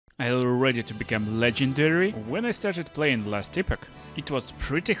Are you ready to become legendary? When I started playing Last Epoch, it was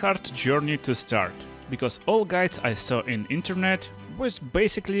pretty hard journey to start, because all guides I saw in internet was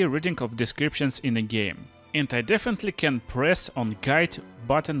basically reading of descriptions in a game. And I definitely can press on guide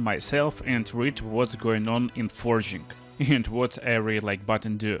button myself and read what's going on in forging and what every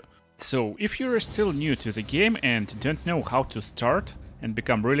button do. So if you're still new to the game and don't know how to start and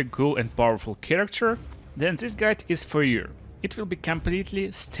become really cool and powerful character, then this guide is for you. It will be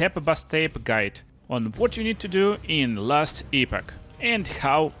completely step-by-step guide on what you need to do in Last Epoch and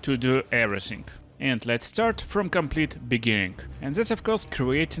how to do everything. And let's start from complete beginning. And that's of course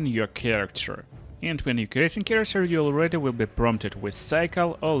creating your character. And when you're creating character, you already will be prompted with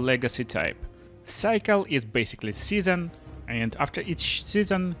cycle or legacy type. Cycle is basically season, and after each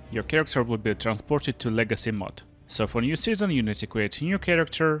season your character will be transported to legacy mode. So for new season you need to create a new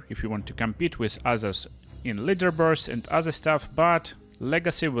character if you want to compete with others in leaderboards and other stuff, but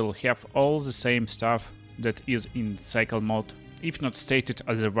legacy will have all the same stuff that is in cycle mode, if not stated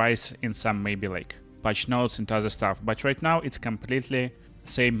otherwise in some maybe patch notes and other stuff, but right now it's completely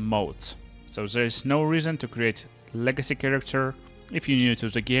same modes. So there is no reason to create legacy character if you're new to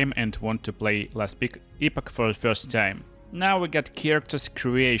the game and want to play Last Epoch for the first time. Now we got characters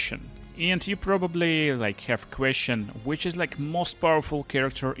creation, and you probably have question which is most powerful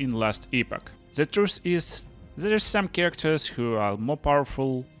character in Last Epoch. The truth is, there are some characters who are more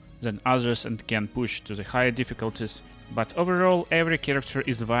powerful than others and can push to the higher difficulties, but overall every character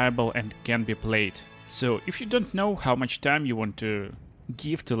is viable and can be played. So if you don't know how much time you want to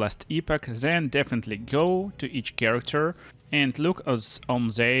give to Last Epoch, then definitely go to each character and look on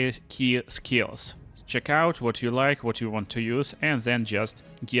their key skills. Check out what you like, what you want to use, and then just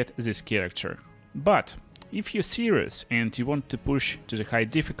get this character. But if you're serious and you want to push to the high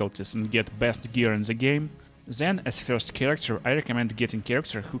difficulties and get best gear in the game, then as first character I recommend getting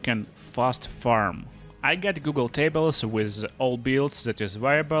character who can fast farm. I got Google tables with all builds that is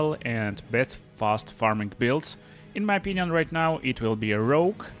viable and best fast farming builds. In my opinion right now it will be a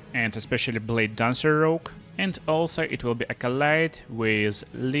rogue, and especially Blade Dancer rogue, and also it will be Acolyte with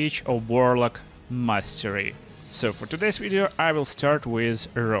Lich or Warlock mastery. So for today's video I will start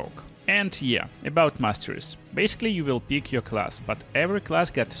with rogue. And yeah, about masteries. Basically you will pick your class, but every class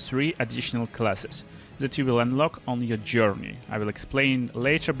got 3 additional classes that you will unlock on your journey. I will explain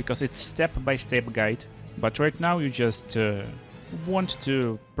later because it's step-by-step guide, but right now you just want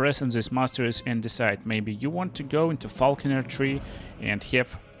to press on these masteries and decide. Maybe you want to go into falconer tree and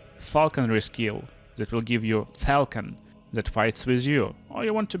have falconry skill that will give you falcon that fights with you, or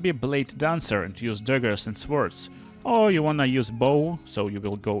you want to be blade dancer and use daggers and swords, or you wanna use bow, so you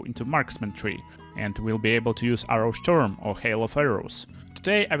will go into marksman tree and will be able to use arrow storm or hail of arrows.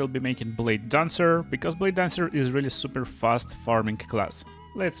 Today I will be making Blade Dancer, because Blade Dancer is really super fast farming class.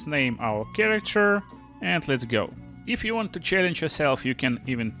 Let's name our character and let's go. If you want to challenge yourself, you can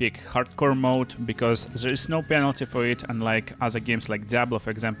even pick hardcore mode, because there is no penalty for it, unlike other games like Diablo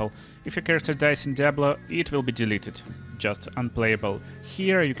for example. If your character dies in Diablo, it will be deleted, just unplayable.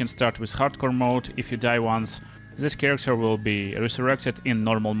 Here you can start with hardcore mode. If you die once, this character will be resurrected in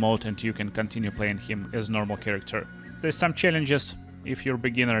normal mode and you can continue playing him as normal character. There's some challenges. If you're a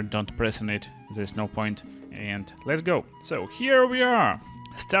beginner, don't press on it, there's no point. And let's go. So here we are,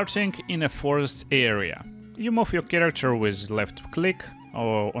 starting in a forest area. You move your character with left click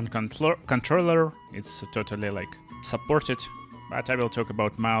or on controller, it's totally supported, but I will talk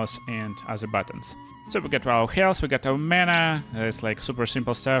about mouse and other buttons. So we got our health, we got our mana, it's super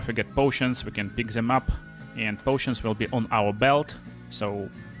simple stuff. We get potions, we can pick them up, and potions will be on our belt. So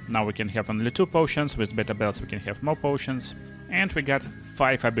now we can have only 2 potions, with better belts we can have more potions. And we got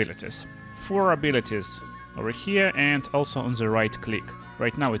 5 abilities. 4 abilities over here and also on the right click.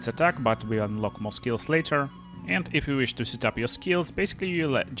 Right now it's attack, but we unlock more skills later. And if you wish to set up your skills, basically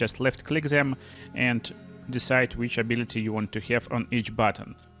you just left click them and decide which ability you want to have on each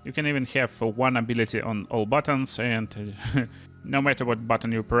button. You can even have 1 ability on all buttons, and no matter what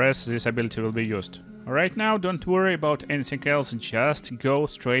button you press, this ability will be used. Right now don't worry about anything else, just go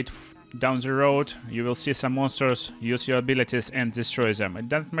straight down the road. You will see some monsters, use your abilities and destroy them. It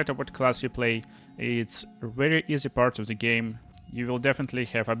doesn't matter what class you play, it's a very easy part of the game. You will definitely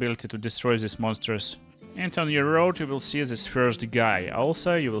have ability to destroy these monsters. And on your road you will see this first guy.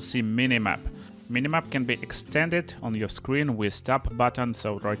 Also you will see minimap. Minimap can be extended on your screen with tab button,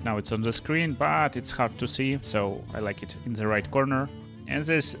 so right now it's on the screen, but it's hard to see, so I like it in the right corner. And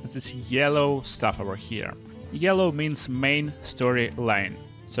there's this yellow stuff over here. Yellow means main storyline.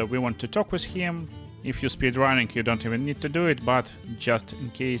 So we want to talk with him. If you speedrunning, you don't even need to do it, but just in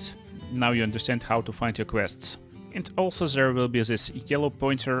case, now you understand how to find your quests. And also there will be this yellow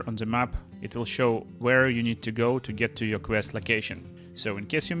pointer on the map. It will show where you need to go to get to your quest location. So in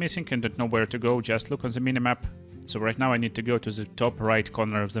case you're missing and don't know where to go, just look on the minimap. So right now I need to go to the top right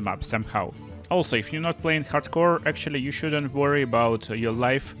corner of the map somehow. Also, if you're not playing hardcore, actually you shouldn't worry about your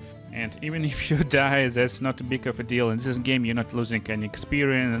life. And even if you die, that's not a big of a deal. In this game you're not losing any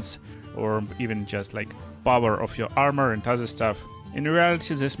experience or even just like power of your armor and other stuff. In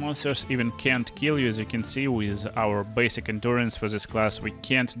reality, these monsters even can't kill you. As you can see, with our basic endurance for this class, we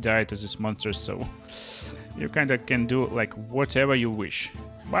can't die to these monsters, so you kinda can do like whatever you wish.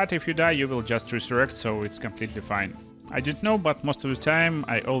 But if you die, you will just resurrect, so it's completely fine. I don't know, but most of the time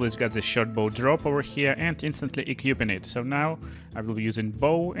I always got the short bow drop over here and instantly equipping it. So now I will be using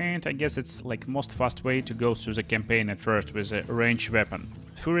bow, and I guess it's like most fast way to go through the campaign at first with a ranged weapon.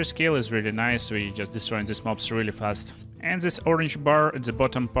 Fury skill is really nice, so you just destroying these mobs really fast. And this orange bar at the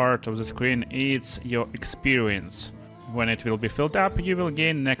bottom part of the screen is your experience. When it will be filled up, you will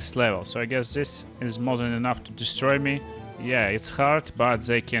gain next level. So I guess this is more than enough to destroy me. Yeah, it's hard, but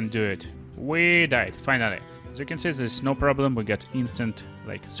they can do it. We died, finally. As you can see, there's no problem. We got instant,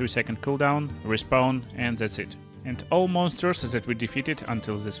 like 3-second cooldown, respawn, and that's it. And all monsters that we defeated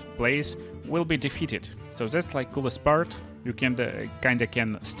until this place will be defeated. So that's like coolest part. You can kinda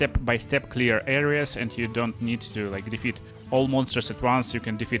can step by step clear areas, and you don't need to like defeat all monsters at once. You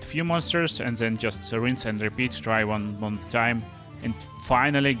can defeat few monsters and then just rinse and repeat, try one more time, and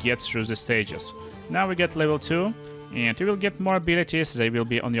finally get through the stages. Now we get level 2, and you will get more abilities. They will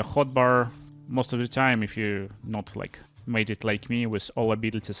be on your hotbar most of the time if you not like made it like me with all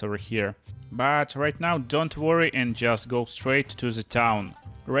abilities over here. But right now don't worry and just go straight to the town.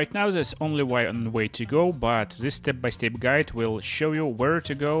 Right now there's only one way to go, but this step-by-step guide will show you where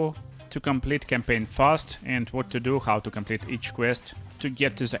to go to complete campaign fast and what to do, how to complete each quest to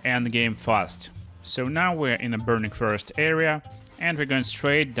get to the end game fast. So now we're in a burning forest area and we're going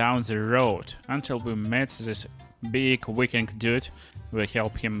straight down the road until we met this big Viking dude. We'll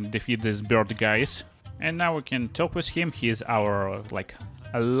help him defeat these bird guys. And now we can talk with him. He is our like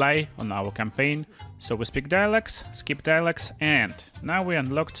ally on our campaign. So we speak dialects, skip dialects, and now we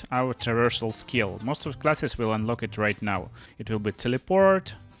unlocked our traversal skill. Most of the classes will unlock it right now. It will be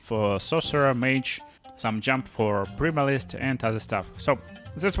teleport for sorcerer, mage, some jump for primalist and other stuff. So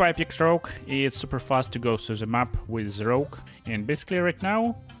that's why I picked rogue. It's super fast to go through the map with rogue. And basically right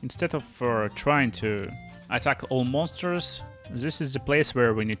now, instead of trying to attack all monsters, this is the place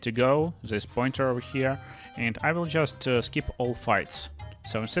where we need to go, this pointer over here, and I will just skip all fights.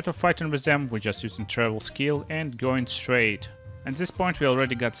 So instead of fighting with them, we're just using travel skill and going straight. At this point we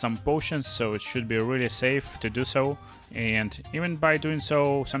already got some potions, so it should be really safe to do so. And even by doing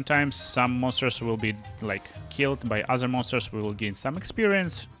so, sometimes some monsters will be like killed by other monsters, we will gain some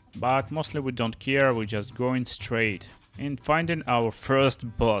experience, but mostly we don't care, we're just going straight. And finding our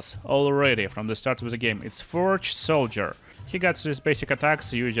first boss already from the start of the game. It's Forge Soldier. He got these basic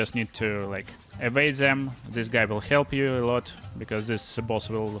attacks, you just need to like evade them. This guy will help you a lot because this boss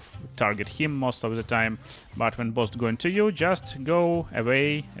will target him most of the time. But when boss going to you, just go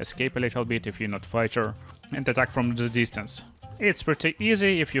away, escape a little bit if you're not fighter, and attack from the distance. It's pretty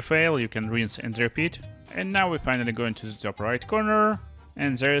easy. If you fail, you can rinse and repeat. And now we finally go into the top right corner,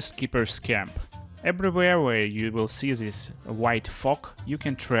 and there's Keeper's Camp. Everywhere where you will see this white fog, you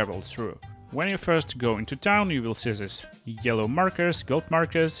can travel through. When you first go into town, you will see these yellow markers, gold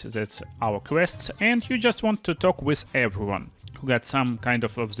markers, that's our quests, and you just want to talk with everyone who got some kind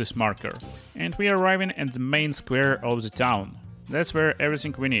of this marker. And we are arriving at the main square of the town. That's where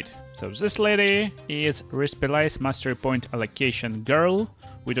everything we need. So this lady is Respelice Mastery Point Allocation Girl.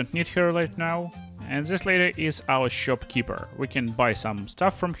 We don't need her right now. And this lady is our shopkeeper. We can buy some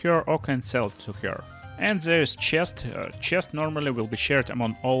stuff from her or can sell it to her. And there's chest. Chest normally will be shared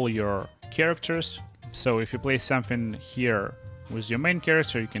among all your characters. So if you place something here with your main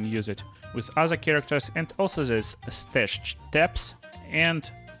character, you can use it with other characters. And also there's stash tabs and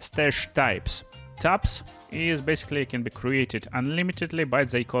stash types. Tabs is basically can be created unlimitedly, but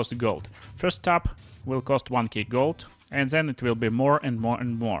they cost gold. First tab will cost 1k gold, and then it will be more and more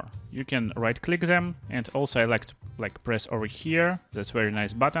and more. You can right click them, and also I like to press over here. That's very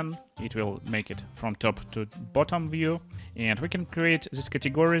nice button. It will make it from top to bottom view, and we can create these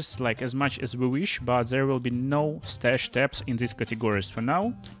categories like as much as we wish, but there will be no stash tabs in these categories for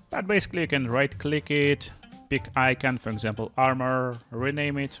now. But basically you can right click it, pick icon, for example armor,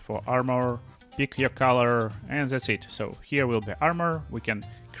 rename it for armor, pick your color, and that's it. So here will be armor. We can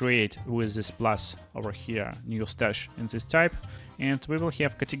create with this plus over here new stash in this type, and we will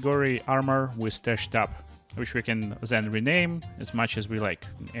have category armor with stash tab, which we can then rename as much as we like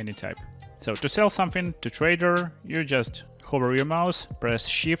in any type. So to sell something to trader, you just hover your mouse, press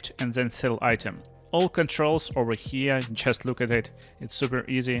shift and then sell item. All controls over here, just look at it, it's super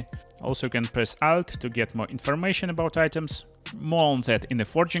easy. Also you can press alt to get more information about items. More on that in the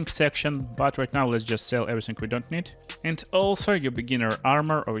forging section, but right now let's just sell everything we don't need. And also your beginner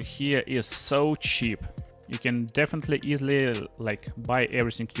armor over here is so cheap. You can definitely easily like buy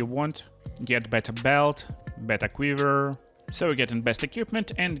everything you want. Get better belt, better quiver. So we're getting best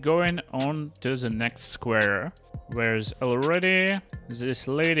equipment and going on to the next square. Where's already this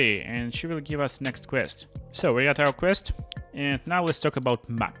lady and she will give us next quest. So we got our quest and now let's talk about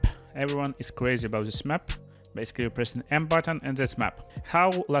map. Everyone is crazy about this map. Basically you press the M button and that's map. How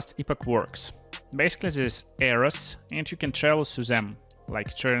Last Epoch works. Basically there's eras and you can travel through them,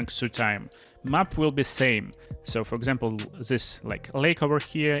 like traveling through time. Map will be same. So for example this like lake over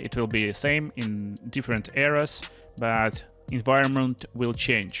here, it will be same in different eras, but environment will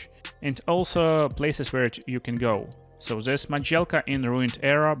change. And also places where you can go. So there's Majelka in ruined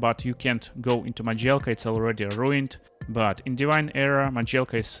era, but you can't go into Majelka, it's already ruined. But in Divine era,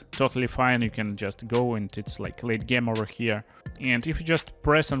 Majelka is totally fine, you can just go and it's like late game over here. And if you just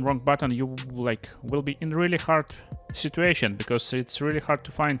press on wrong button, you like will be in really hard situation, because it's really hard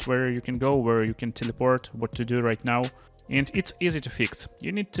to find where you can go, where you can teleport, what to do right now. And it's easy to fix.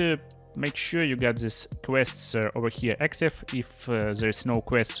 You need to make sure you got these quests over here active. If there's no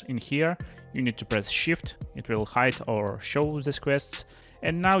quests in here, you need to press shift, it will hide or show these quests.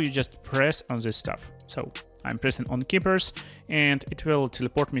 And now you just press on this stuff. So I'm pressing on keepers and it will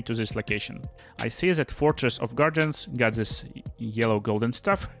teleport me to this location. I see that Fortress of Gardens got this yellow golden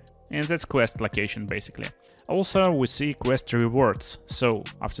stuff, and that's quest location basically. Also we see quest rewards, so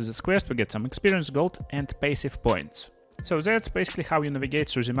after this quest we get some experience gold and passive points. So that's basically how you navigate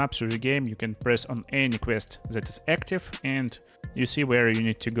through the map, through the game. You can press on any quest that is active and you see where you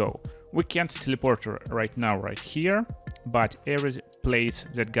need to go. We can't teleport right now right here, but every place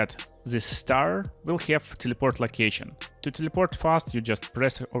that got this star will have teleport location. To teleport fast, you just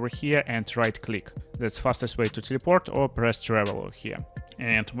press over here and right click. That's fastest way to teleport, or press travel over here.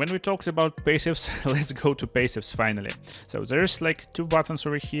 And when we talked about passives, let's go to passives finally. So there's like two buttons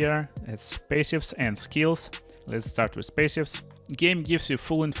over here, it's passives and skills. Let's start with passives. Game gives you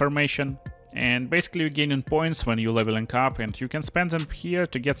full information, and basically you're gaining points when you're leveling up, and you can spend them here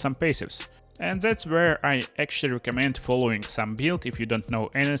to get some passives. And that's where I actually recommend following some build if you don't know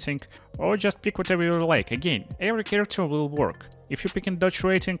anything, or just pick whatever you like. Again, every character will work. If you pick in dodge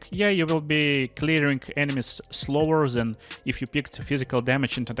rating, yeah, you will be clearing enemies slower than if you picked physical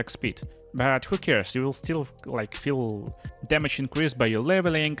damage and attack speed. But who cares, you will still like feel damage increased by your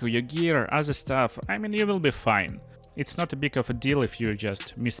leveling, your gear, other stuff. I mean, you will be fine. It's not a big of a deal if you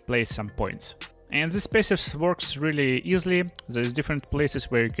just misplace some points. And this passive works really easily. There's different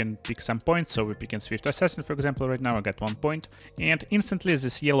places where you can pick some points. So we pick in Swift Assassin, for example, right now I got 1 point. And instantly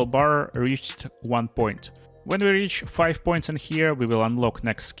this yellow bar reached 1 point. When we reach 5 points in here, we will unlock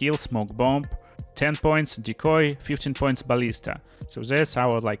next skill, Smoke Bomb, 10 points Decoy, 15 points Ballista. So that's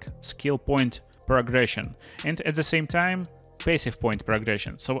our like skill point progression. And at the same time, passive point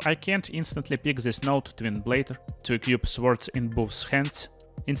progression. So I can't instantly pick this node Twin Blade to equip swords in both hands.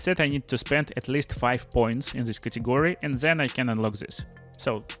 Instead, I need to spend at least 5 points in this category, and then I can unlock this.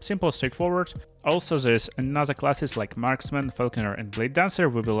 So, simple, straightforward. Also, there's another classes like Marksman, Falconer and Blade Dancer.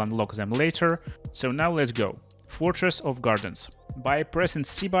 We will unlock them later. So now let's go. Fortress of Gardens. By pressing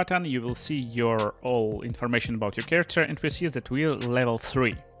C button, you will see your all information about your character, and we see that we're level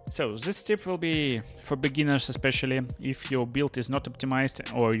 3. So this tip will be for beginners, especially if your build is not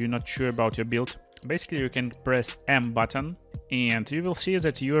optimized or you're not sure about your build. Basically, you can press M button and you will see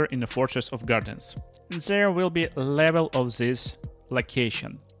that you're in the Fortress of Gardens. And there will be level of this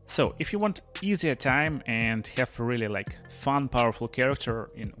location. So if you want easier time and have really like fun, powerful character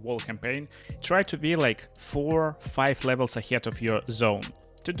in wall campaign, try to be like 4-5 levels ahead of your zone.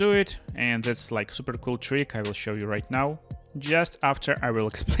 To do it, and that's like super cool trick I will show you right now, just after I will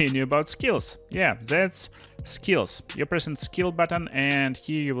explain you about skills. Yeah, that's skills. You press the skill button and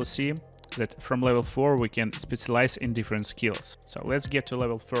here you will see that from level 4 we can specialize in different skills. So let's get to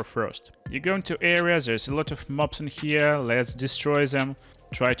level 4 first. You go into areas, there's a lot of mobs in here, let's destroy them,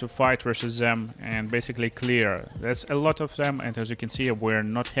 try to fight versus them and basically clear. That's a lot of them, and as you can see we're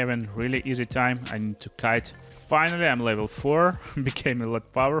not having really easy time. I need to kite. Finally I'm level 4, became a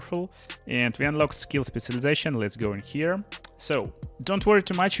lot powerful, and we unlocked skill specialization. Let's go in here. So don't worry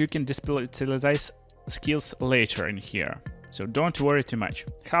too much, you can despecialize skills later in here. So don't worry too much.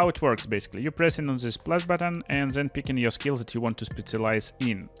 How it works basically, you're pressing on this plus button and then picking your skills that you want to specialize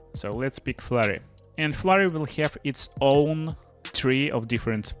in. So let's pick Flurry. And Flurry will have its own 3 of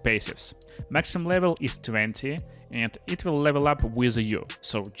different passives. Maximum level is 20 and it will level up with you.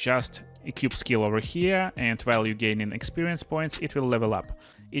 So just equip skill over here, and while you gain in experience points, it will level up.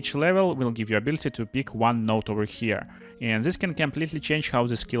 Each level will give you ability to pick one node over here, and this can completely change how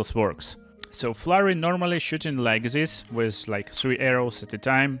the skills works. So Flurry normally shooting like this with like 3 arrows at a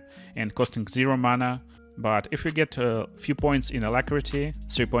time and costing 0 mana. But if we get a few points in alacrity,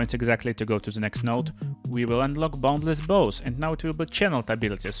 3 points exactly to go to the next node, we will unlock Boundless Bows, and now it will be channeled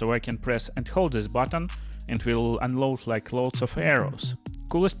ability, so I can press and hold this button and will unload like loads of arrows.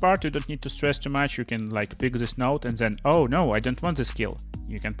 Coolest part, you don't need to stress too much, you can like pick this node and then, oh no, I don't want this skill.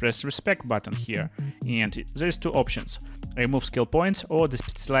 You can press respect button here, and there's 2 options. Remove skill points or the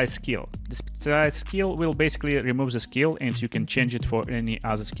specialized skill. The specialized skill will basically remove the skill and you can change it for any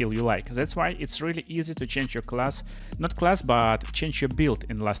other skill you like. That's why it's really easy to change your class, not class, but change your build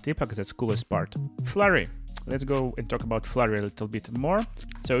in Last Epoch. That's the coolest part. Flurry. Let's go and talk about Flurry a little bit more.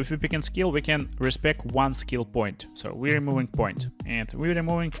 So if we pick a skill, we can respect 1 skill point. So we're removing point and we're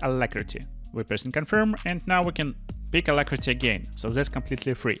removing alacrity. We press and confirm, and now we can pick alacrity again. So that's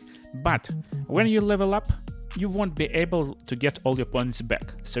completely free. But when you level up, you won't be able to get all your points back,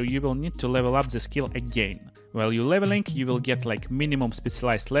 so you will need to level up the skill again. While you're leveling, you will get like minimum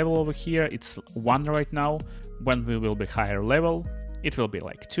specialized level over here, it's 1 right now. When we will be higher level, it will be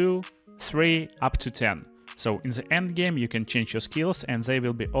like 2, 3, up to 10. So in the end game you can change your skills and they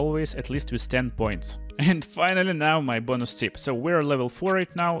will be always at least with 10 points. And finally now my bonus tip. So we're level 4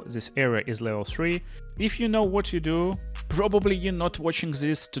 right now, this area is level 3. If you know what you do, probably you're not watching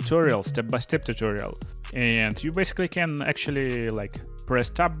this tutorial, step-by-step tutorial. And you basically can actually like press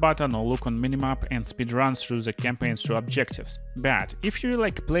tab button or look on minimap and speedrun through the campaign through objectives. But if you're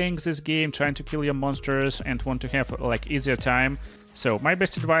like playing this game, trying to kill your monsters and want to have like easier time, so my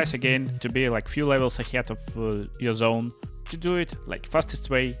best advice again to be like few levels ahead of your zone, to do it like fastest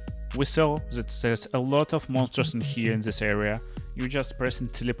way. We saw that there's a lot of monsters in here in this area. You just press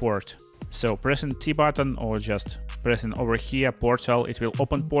and teleport. So pressing T button or just pressing over here portal, it will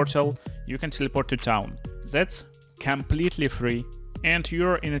open portal, you can teleport to town. That's completely free and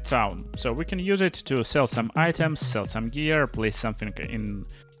you're in a town. So we can use it to sell some items, sell some gear, place something in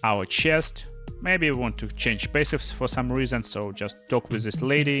our chest. Maybe we want to change passives for some reason, so just talk with this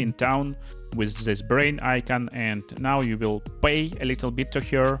lady in town with this brain icon, and now you will pay a little bit to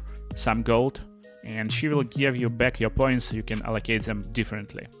her, some gold, and she will give you back your points so you can allocate them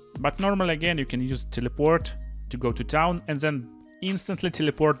differently. But normally again you can use teleport to go to town and then instantly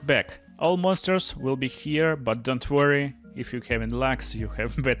teleport back. All monsters will be here, but don't worry, if you have lags, you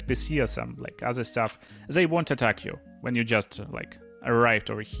have bad PC or some like other stuff, they won't attack you when you just like arrived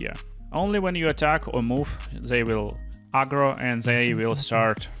over here. Only when you attack or move, they will aggro and they will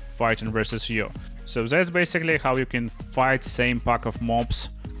start fighting versus you. So that's basically how you can fight same pack of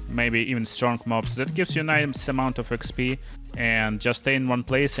mobs, maybe even strong mobs. That gives you a nice amount of XP and just stay in one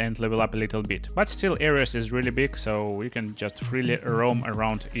place and level up a little bit. But still areas is really big, so you can just freely roam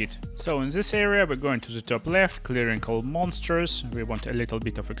around it. So in this area we're going to the top left, clearing all monsters. We want a little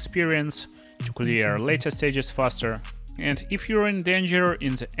bit of experience to clear later stages faster. And if you're in danger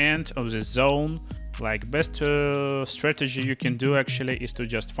in the end of the zone, like best strategy you can do actually is to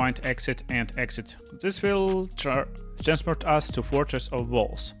just find exit and exit. This will transport us to Fortress of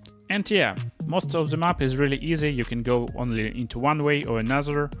Walls. And yeah, most of the map is really easy, you can go only into one way or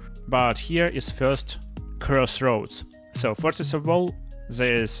another, but here is first Crossroads. So Fortress of Walls,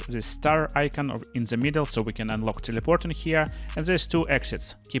 there's this star icon in the middle, so we can unlock teleporting here, and there's 2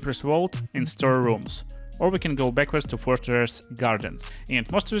 exits, Keeper's Vault and Storerooms. Or we can go backwards to Fortress Gardens. And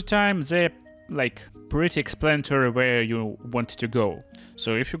most of the time they're like pretty explanatory where you want to go.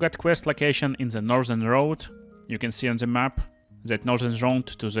 So if you got quest location in the northern road, you can see on the map that northern road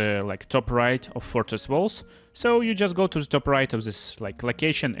to the like top right of Fortress Walls. So you just go to the top right of this like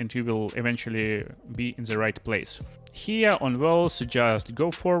location and you will eventually be in the right place. Here on Walls, just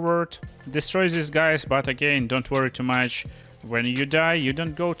go forward, destroy these guys, but again, don't worry too much. When you die, you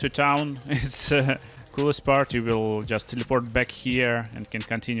don't go to town. It's coolest part, you will just teleport back here and can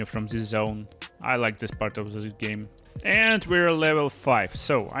continue from this zone. I like this part of the game. And we're level 5,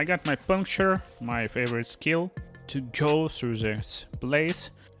 so I got my puncture, my favorite skill, to go through this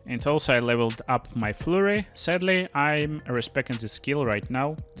place. And also I leveled up my flurry. Sadly, I'm respecting this skill right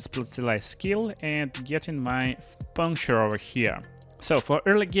now, the specialized skill, and getting my puncture over here. So for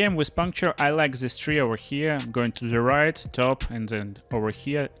early game with puncture, I like this tree over here. I'm going to the right, top, and then over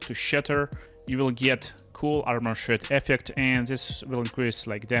here to shatter. You will get cool armor shred effect, and this will increase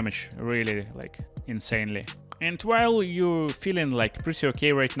like damage really like insanely. And while you're feeling like pretty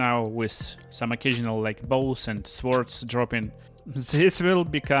okay right now with some occasional like bows and swords dropping, This will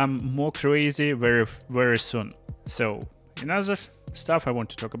become more crazy very soon. So, another stuff I want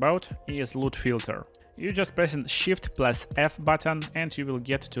to talk about is loot filter. You just press Shift plus F button and you will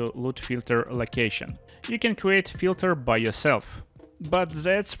get to loot filter location. You can create filter by yourself, but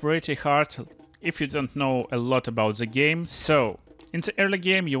that's pretty hard if you don't know a lot about the game. So, in the early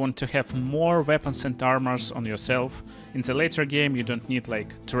game you want to have more weapons and armors on yourself. In the later game you don't need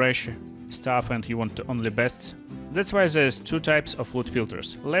like trash stuff and you want to only bests. That's why there's two types of loot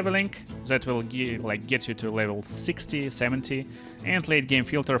filters. Leveling, that will get you to level 60, 70, and late game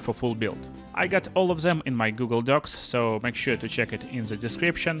filter for full build. I got all of them in my Google Docs, so make sure to check it in the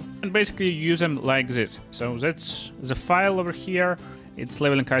description. And basically use them like this. So that's the file over here. It's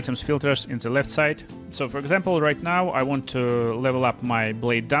leveling items filters in the left side. So for example, right now I want to level up my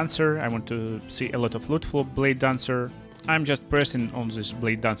Blade Dancer. I want to see a lot of loot for Blade Dancer. I'm just pressing on this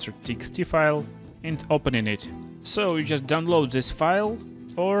Blade Dancer TXT file and opening it. So you just download this file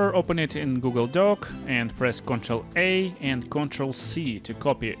or open it in Google Doc and press Ctrl A and Ctrl C to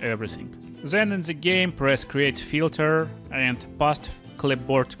copy everything. Then in the game press create filter and paste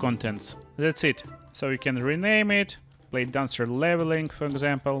clipboard contents. That's it. So you can rename it, Blade Dancer leveling for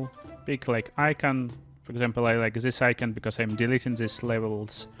example, pick like icon. For example, I like this icon because I'm deleting these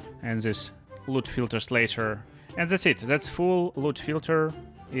levels and these loot filters later. And that's it, that's full loot filter.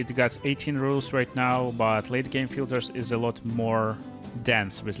 It got 18 rules right now, but late game filters is a lot more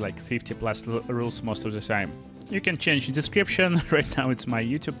dense with like 50 plus rules most of the time. You can change the description. Right now it's my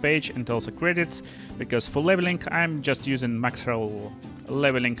YouTube page and also credits, because for leveling I'm just using MacLeod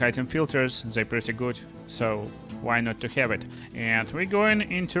leveling item filters. They're pretty good, so why not to have it. And we're going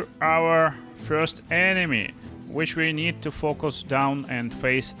into our first enemy, which we need to focus down and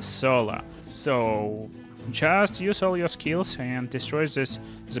face solo. So just use all your skills and destroy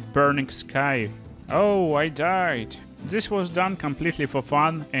the burning sky. Oh, I died. This was done completely for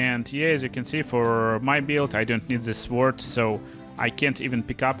fun, and yeah, as you can see, for my build I don't need this sword, so I can't even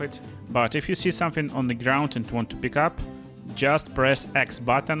pick up it. But if you see something on the ground and want to pick up, just press X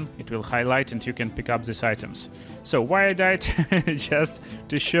button, it will highlight and you can pick up these items. So why I died? Just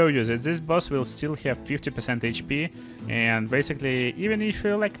to show you that this boss will still have 50% HP, and basically even if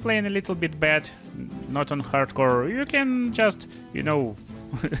you like playing a little bit bad, not on hardcore, you can just, you know,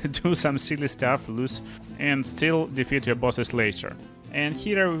 do some silly stuff, lose, and still defeat your bosses later. And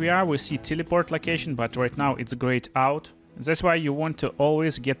here we are, we see teleport location, but right now it's grayed out. That's why you want to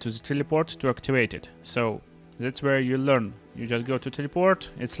always get to the teleport to activate it. So that's where you learn. You just go to teleport,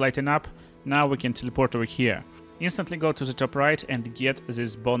 it's lighting up. Now we can teleport over here. Instantly go to the top right and get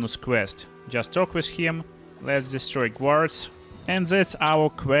this bonus quest. Just talk with him, let's destroy guards. And that's our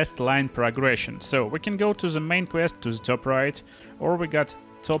quest line progression. So we can go to the main quest to the top right, or we got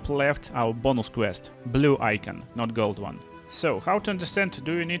top left our bonus quest, blue icon, not gold one. So how to understand,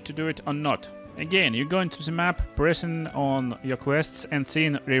 do you need to do it or not? Again, you go into the map, pressing on your quests and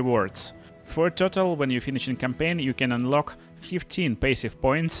seeing rewards. For a total, when you finish in campaign, you can unlock 15 passive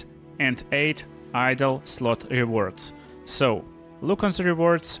points and 8 idle slot rewards. So look on the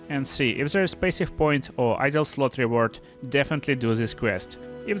rewards and see if there is passive point or idle slot reward, definitely do this quest.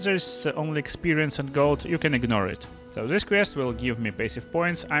 If there is only experience and gold, you can ignore it. So this quest will give me passive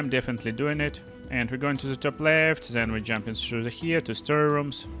points, I'm definitely doing it. And we're going to the top left, then we jump into here to story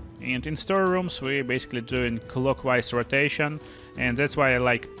rooms. And in story rooms we're basically doing clockwise rotation, and that's why I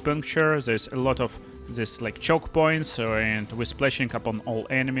like puncture. There's a lot of this like choke points, and we're splashing upon all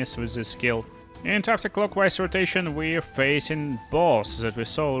enemies with this skill. And after clockwise rotation we're facing boss that we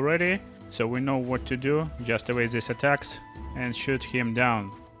saw already, so we know what to do, just evade these attacks and shoot him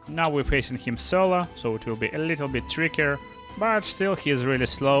down. Now we're facing him solo, so it will be a little bit trickier, but still he's really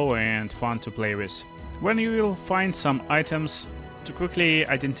slow and fun to play with. When you will find some items, to quickly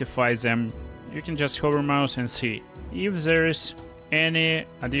identify them, you can just hover mouse and see if there is any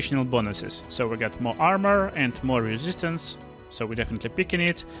additional bonuses. So we got more armor and more resistance, so we're definitely picking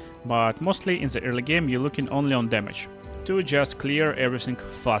it, but mostly in the early game you're looking only on damage, to just clear everything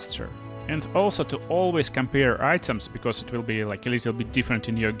faster. And also to always compare items, because it will be like a little bit different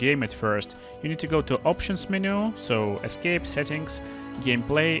in your game at first. You need to go to options menu, so escape, settings,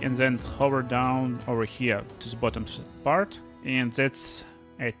 gameplay, and then hover down over here to the bottom part. And that's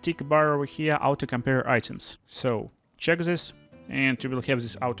a tick bar over here, auto compare items. So check this and you will have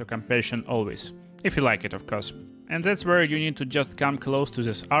this auto comparison always, if you like it of course. And that's where you need to just come close to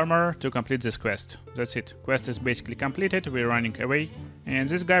this armor to complete this quest. That's it, quest is basically completed, we're running away. And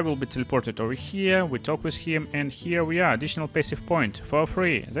this guy will be teleported over here, we talk with him, and here we are, additional passive point for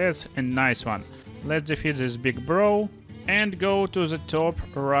free. That's a nice one. Let's defeat this big bro and go to the top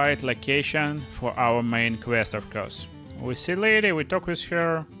right location for our main quest of course. We see lady, we talk with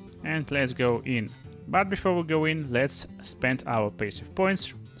her, and let's go in. But before we go in, let's spend our passive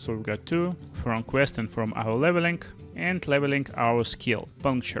points. So we've got 2 from quest and from our leveling, and leveling our skill,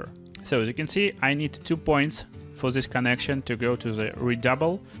 puncture. So as you can see, I need 2 points for this connection to go to the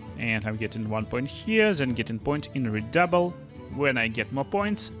redouble, and I'm getting 1 point here, then getting point in redouble. When I get more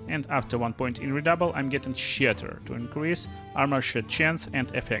points, and after 1 point in redouble, I'm getting shatter to increase armor shot chance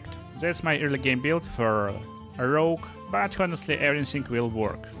and effect. That's my early game build for a rogue, but honestly everything will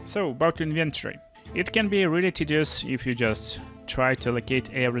work. So about inventory. It can be really tedious if you just try to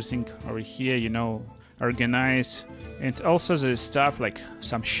allocate everything over here, you know, organize. And also there's stuff like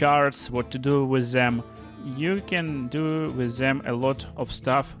some shards, what to do with them. You can do with them a lot of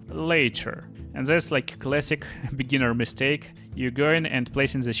stuff later. And that's like a classic beginner mistake. You go in and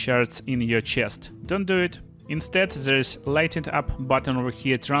placing the shards in your chest. Don't do it. Instead, there's lighted up button over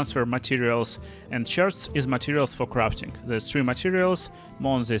here, transfer materials, and shards is materials for crafting. There's 3 materials,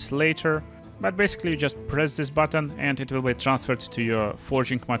 more on this later. But basically you just press this button and it will be transferred to your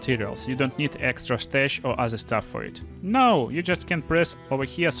forging materials. You don't need extra stash or other stuff for it. No, you just can press over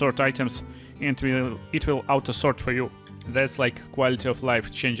here sort items and it will auto sort for you. That's like quality of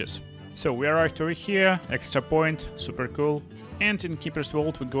life changes. So we are right over here, extra point, super cool. And in Keeper's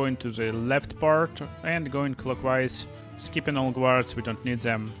Vault we go into the left part and going clockwise, skipping all guards, we don't need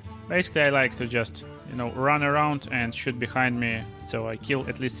them. Basically I like to just, you know, run around and shoot behind me, so I kill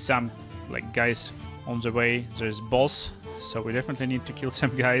at least some like guys on the way. There's boss, so we definitely need to kill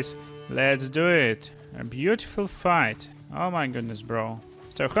some guys. Let's do it. A beautiful fight. Oh my goodness, bro.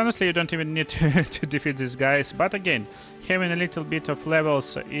 So honestly you don't even need to defeat these guys, but again, having a little bit of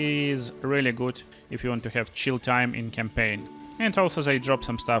levels is really good if you want to have chill time in campaign. And also they drop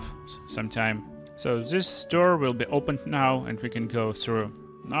some stuff sometime. So this door will be opened now and we can go through.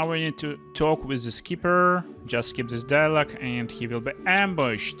 Now we need to talk with the skipper, just skip this dialogue and he will be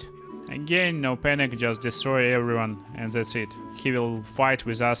ambushed. Again, no panic, just destroy everyone and that's it. He will fight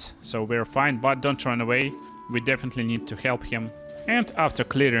with us, so we're fine, but don't run away. We definitely need to help him. And after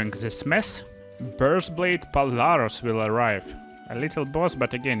clearing this mess, Burstblade Palaros will arrive. A little boss,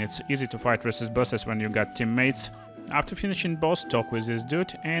 but again, it's easy to fight versus bosses when you got teammates. After finishing boss, talk with this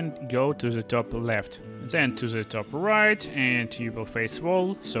dude and go to the top left. Then to the top right and you will face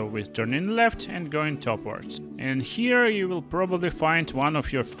wall, so with turning left and going topwards. And here you will probably find one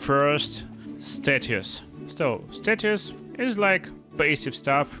of your first statues. So, statues is like passive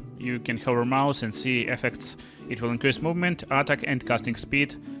stuff. You can hover mouse and see effects. It will increase movement, attack and casting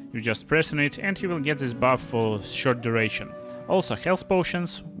speed. You just press on it and you will get this buff for short duration. Also health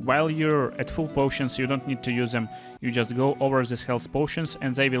potions, while you're at full potions you don't need to use them, you just go over these health potions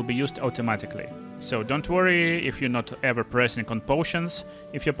and they will be used automatically. So don't worry if you're not ever pressing on potions.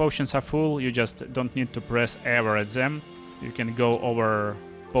 If your potions are full, you just don't need to press ever at them. You can go over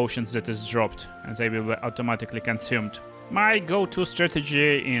potions that is dropped and they will be automatically consumed. My go-to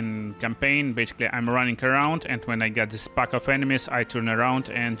strategy in campaign, basically I'm running around and when I get this pack of enemies I turn around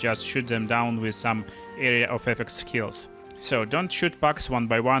and just shoot them down with some area of effect skills. So don't shoot packs one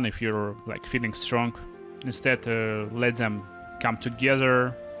by one if you're like feeling strong. Instead let them come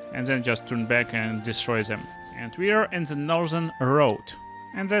together and then just turn back and destroy them. And we are in the northern road.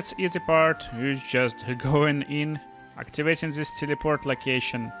 And that's easy part, you just going in, activating this teleport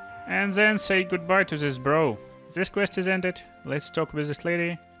location and then say goodbye to this bro. This quest is ended, let's talk with this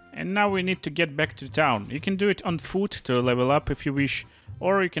lady. And now we need to get back to town. You can do it on foot to level up if you wish,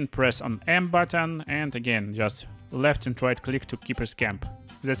 or you can press on M button and again just left and right click to Keeper's Camp.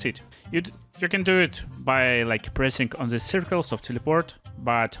 That's it. You can do it by like pressing on the circles of teleport,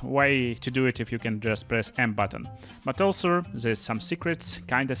 but why to do it if you can just press M button? But also there's some secrets,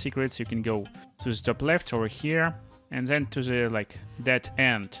 kinda secrets. You can go to the top left over here and then to the like that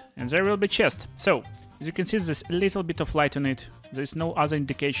end and there will be chest. So as you can see there's a little bit of light on it. There's no other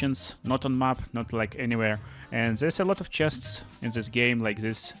indications, not on map, not like anywhere. And there's a lot of chests in this game like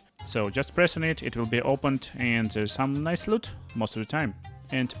this. So just press on it, it will be opened and there's some nice loot most of the time.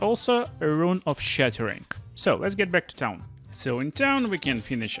 And also a rune of shattering. So let's get back to town. So in town we can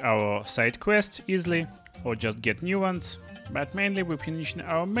finish our side quests easily or just get new ones. But mainly we're finishing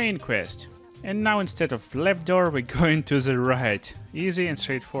our main quest. And now instead of left door we're going to the right. Easy and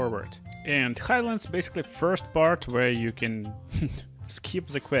straightforward. And Highlands basically first part where you can skip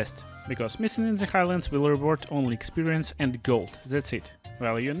the quest. Because missing in the Highlands will reward only experience and gold. That's it.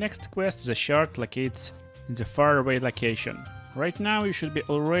 Well, your next quest, the shard, locates in the faraway location. Right now you should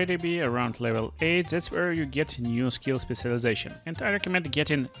already be around level 8, that's where you get new skill specialization. And I recommend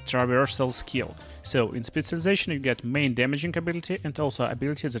getting traversal skill. So in specialization you get main damaging ability and also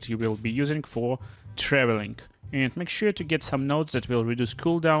ability that you will be using for traveling. And make sure to get some nodes that will reduce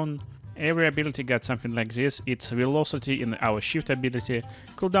cooldown. Every ability got something like this. It's velocity in our shift ability.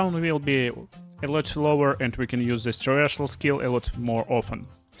 Cooldown will be a lot lower and we can use this traversal skill a lot more often.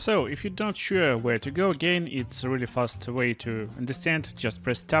 So, if you're not sure where to go, again, it's a really fast way to understand. Just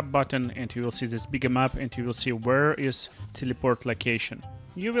press tab button and you will see this bigger map and you will see where is teleport location.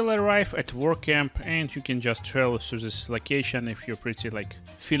 You will arrive at war camp and you can just travel through this location if you're pretty like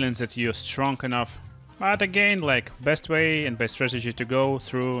feeling that you're strong enough. But again, like best way and best strategy to go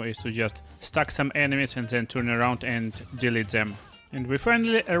through is to just stack some enemies and then turn around and delete them. And we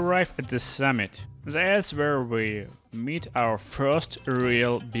finally arrive at the summit. That's where we meet our first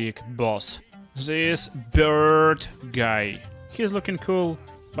real big boss. This bird guy. He's looking cool,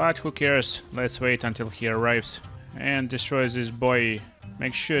 but who cares? Let's wait until he arrives and destroys this boy.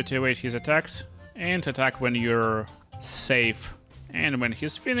 Make sure to evade his attacks and attack when you're safe. And when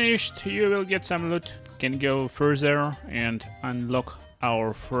he's finished, you will get some loot. Can go further and unlock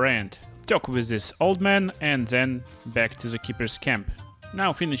our friend. Talk with this old man and then back to the keeper's camp.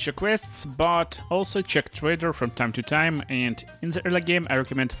 Now finish your quests, but also check trader from time to time, and in the early game I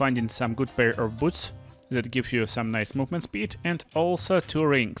recommend finding some good pair of boots that give you some nice movement speed, and also 2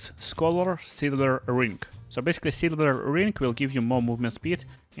 rings, Scholar, Silver ring. So basically Silver ring will give you more movement speed,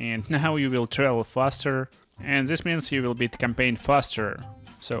 and now you will travel faster, and this means you will beat campaign faster.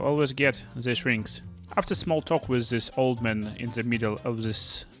 So always get these rings. After small talk with this old man in the middle of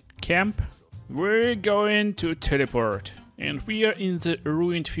this camp, we're going to teleport. And we are in the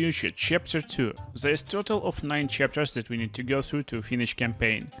Ruined Future, chapter 2. There's total of 9 chapters that we need to go through to finish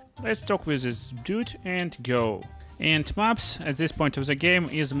campaign. Let's talk with this dude and go. And maps at this point of the game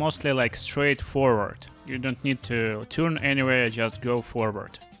is mostly like straightforward. You don't need to turn anywhere, just go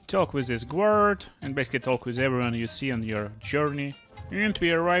forward. Talk with this guard and basically talk with everyone you see on your journey. And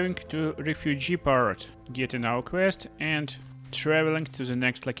we are arriving to refugee part, getting our quest and traveling to the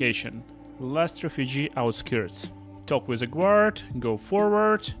next location. Last Refugee Outskirts. Talk with the guard, go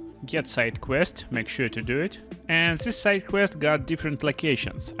forward, get side quest, make sure to do it. And this side quest got different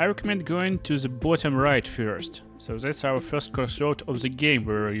locations. I recommend going to the bottom right first. So that's our first crossroad of the game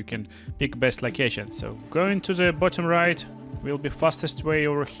where you can pick best location. So going to the bottom right will be fastest way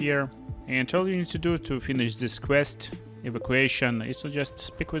over here. And all you need to do to finish this quest, evacuation, is to just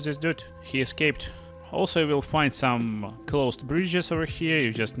speak with this dude. He escaped. Also, you will find some closed bridges over here.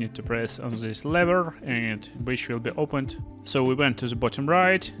 You just need to press on this lever and bridge will be opened. So we went to the bottom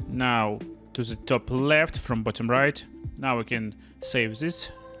right, now to the top left from bottom right. Now we can save this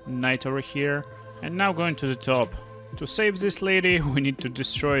knight over here. And now going to the top. To save this lady, we need to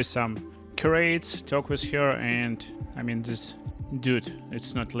destroy some crates, talk with her, and I mean this dude,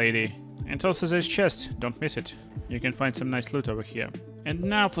 it's not lady. And also this chest, don't miss it. You can find some nice loot over here. And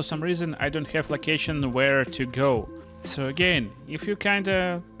now for some reason I don't have location where to go. So again, if you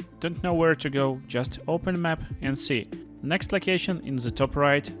kinda don't know where to go, just open map and see. Next location in the top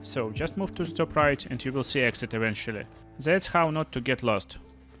right, so just move to the top right and you will see exit eventually. That's how not to get lost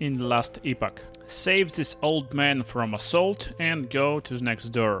in Last Epoch. Save this old man from assault and go to the next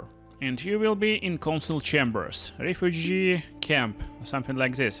door. And you will be in council chambers, refugee camp, something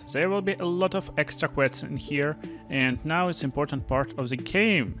like this. There will be a lot of extra quests in here, and now it's important part of the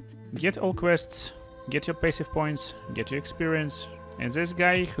game. Get all quests, get your passive points, get your experience. And this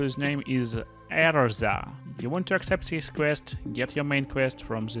guy, whose name is Erza, you want to accept his quest, get your main quest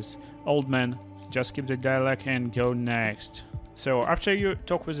from this old man, just skip the dialogue and go next. So after you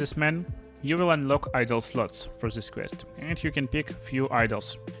talk with this man, you will unlock idle slots for this quest, and you can pick few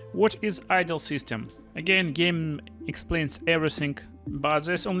idols. What is idle system? Again, game explains everything, but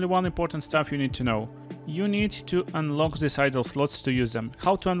there's only one important stuff you need to know. You need to unlock these idle slots to use them.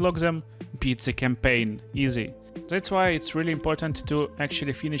 How to unlock them? Beat the campaign. Easy. That's why it's really important to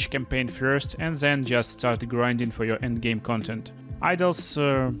actually finish campaign first and then just start grinding for your endgame content. Idols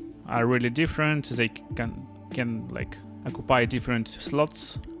are really different. They can like occupy different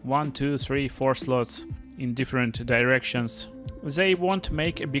slots. 1, 2, 3, 4 slots in different directions. They won't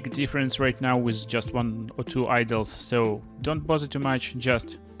make a big difference right now with just 1 or 2 idols, so don't bother too much,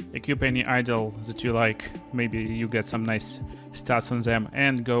 just equip any idol that you like, maybe you get some nice stats on them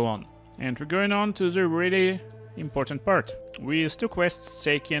and go on. And we're going on to the really important part. With 2 quests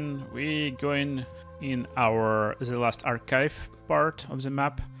taken, we're going in the last archive part of the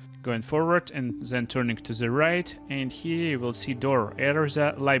map, going forward and then turning to the right, and here you will see door,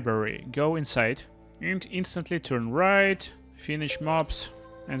 Erza library. Go inside and instantly turn right, finish mobs,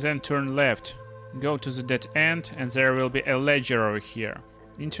 and then turn left. Go to the dead end and there will be a ledger over here.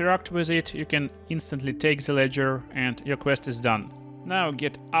 Interact with it, you can instantly take the ledger and your quest is done. Now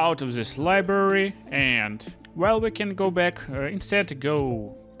get out of this library and Well, we can go back, instead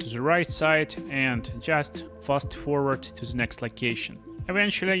go to the right side and just fast forward to the next location.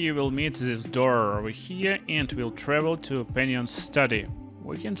 Eventually you will meet this door over here and we'll travel to Penion's study.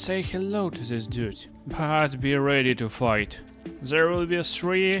 We can say hello to this dude, but be ready to fight. There will be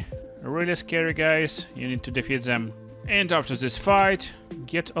 3 really scary guys, you need to defeat them. And after this fight,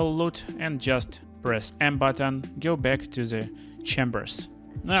 get all loot and just press M button, go back to the chambers.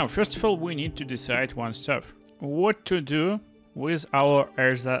 Now, first of all, we need to decide one stuff. What to do with our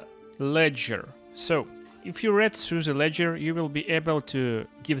Erza ledger. So, if you read through the ledger, you will be able to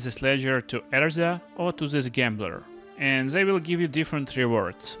give this ledger to Erza or to this gambler. And they will give you different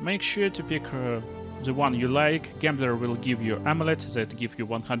rewards. Make sure to pick the one you like. Gambler will give you amulet that give you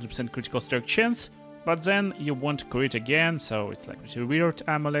 100% critical strike chance, but then you won't crit again, so it's like a weird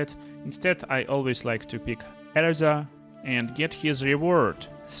amulet. Instead, I always like to pick Erza and get his reward.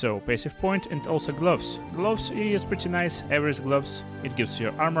 So, passive point and also gloves. Gloves is pretty nice, average gloves. It gives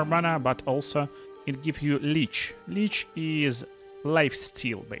you armor mana, but also it gives you leech. Leech is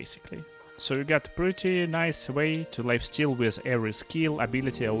lifesteal, basically. So you got pretty nice way to lifesteal with every skill,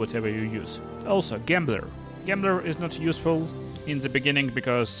 ability or whatever you use. Also, Gambler. Gambler is not useful in the beginning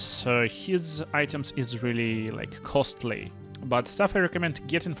because his items is really like costly. But stuff I recommend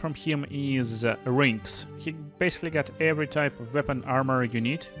getting from him is rings. He basically got every type of weapon armor you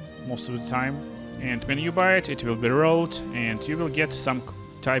need most of the time. And when you buy it, it will be rolled and you will get some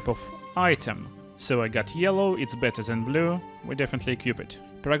type of item. So I got yellow, it's better than blue, we definitely equip it.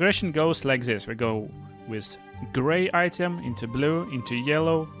 Progression goes like this, we go with gray item into blue, into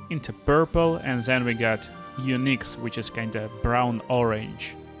yellow, into purple, and then we got uniques, which is kinda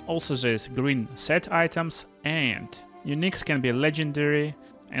brown-orange. Also there's green set items, and uniques can be legendary,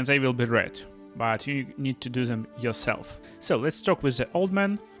 and they will be red, but you need to do them yourself. So let's talk with the old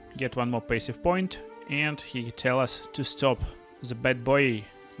man, get one more passive point, and he tell us to stop the bad boy.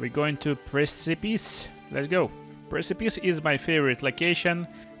 We're going to Precipice, let's go. Precipice is my favorite location,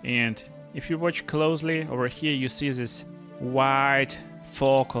 and if you watch closely over here you see this white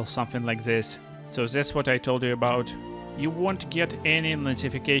fog or something like this. So that's what I told you about. You won't get any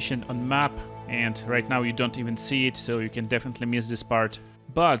notification on map, and right now you don't even see it, so you can definitely miss this part.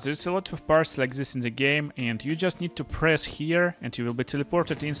 But there's a lot of parts like this in the game, and you just need to press here and you will be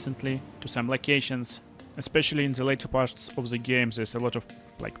teleported instantly to some locations. Especially in the later parts of the game, there's a lot of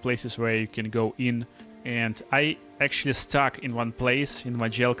like places where you can go in. And I actually stuck in one place in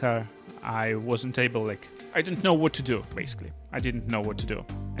Majelka. I wasn't able, like, I didn't know what to do, basically. I didn't know what to do.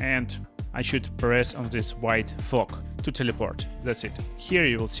 And I should press on this white fog to teleport. That's it. Here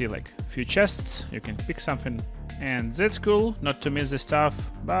you will see like a few chests, you can pick something. And that's cool, not to miss the stuff.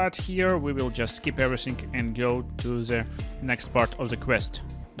 But here we will just skip everything and go to the next part of the quest.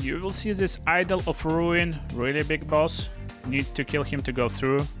 You will see this Idol of Ruin, really big boss. Need to kill him to go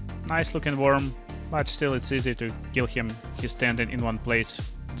through. Nice looking worm, but still it's easy to kill him, he's standing in one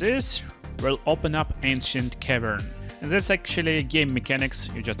place. This will open up Ancient Cavern. And that's actually game mechanics,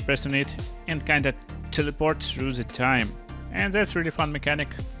 you just press on it and kinda teleport through the time. And that's really fun mechanic.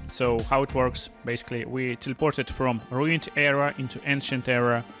 So how it works, basically we teleported from Ruined Era into Ancient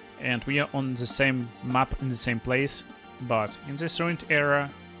Era, and we are on the same map in the same place. But in this Ruined Era,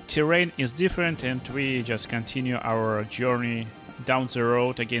 terrain is different and we just continue our journey down the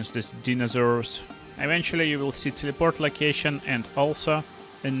road against these dinosaurs. Eventually you will see teleport location and also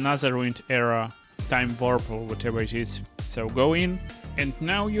another Ruined Era time warp or whatever it is. So go in and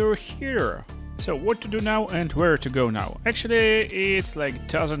now you're here. So what to do now and where to go now? Actually it's like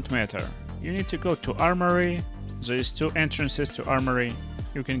doesn't matter. You need to go to Armory. There's 2 entrances to Armory.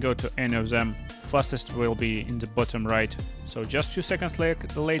 You can go to any of them. Fastest will be in the bottom right. So just few seconds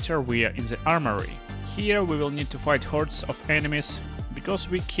later we are in the Armory. Here we will need to fight hordes of enemies, because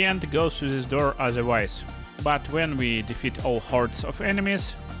we can't go through this door otherwise. But when we defeat all hordes of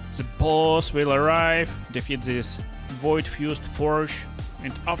enemies, the boss will arrive, defeat this void-fused forge,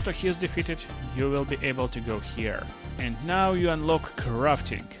 and after he is defeated, you will be able to go here. And now you unlock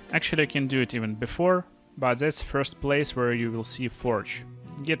crafting. Actually I can do it even before, but that's first place where you will see forge.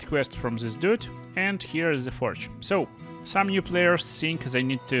 Get quest from this dude, and here is the forge. So, some new players think they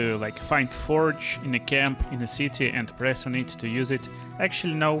need to like find forge in a camp, in a city and press on it to use it.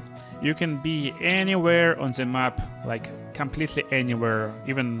 Actually no, you can be anywhere on the map, like completely anywhere,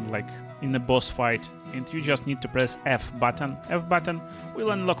 even like in a boss fight, and you just need to press F button. F button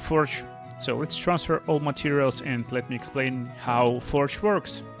will unlock forge. So let's transfer all materials and let me explain how forge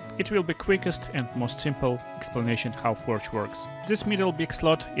works. It will be quickest and most simple explanation how forge works. This middle big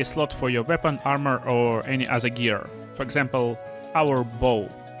slot is slot for your weapon, armor or any other gear. For example, our bow.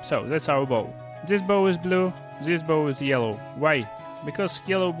 So that's our bow. This bow is blue, this bow is yellow. Why? Because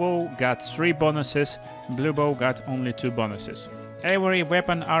yellow bow got 3 bonuses, blue bow got only 2 bonuses. Every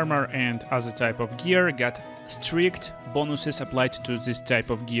weapon, armor and other type of gear got strict bonuses applied to this type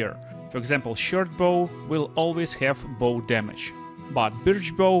of gear. For example, short bow will always have bow damage, but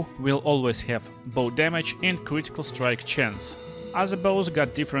birch bow will always have bow damage and critical strike chance. Other bows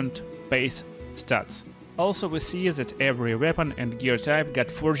got different base stats. Also we see that every weapon and gear type got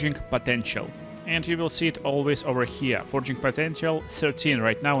forging potential. And you will see it always over here. Forging potential 13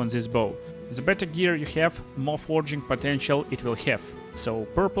 right now on this bow. The better gear you have, more forging potential it will have. So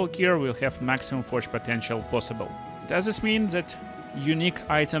purple gear will have maximum forge potential possible. Does this mean that unique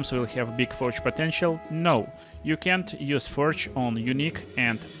items will have big forge potential? No. You can't use forge on unique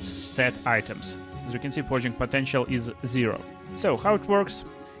and set items. As you can see, forging potential is 0. So how it works?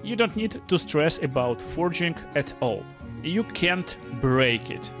 You don't need to stress about forging at all. You can't break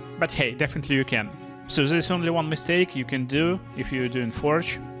it. But hey, definitely you can. So there's only one mistake you can do if you're doing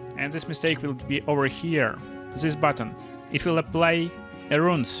forge, and this mistake will be over here, this button. It will apply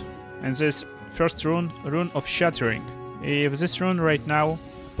runes, and this first rune, rune of shattering. If this rune right now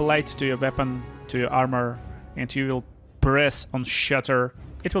applied to your weapon, to your armor, and you will press on shatter,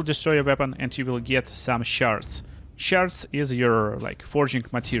 it will destroy your weapon and you will get some shards. Shards is your like forging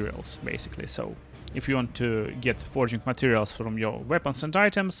materials basically, so if you want to get forging materials from your weapons and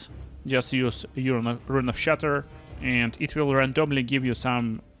items, just use your rune of shatter and it will randomly give you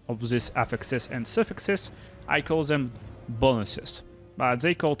some of these affixes and suffixes. I call them bonuses, but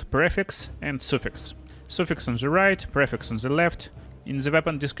they called prefix and suffix. Suffix on the right, prefix on the left. In the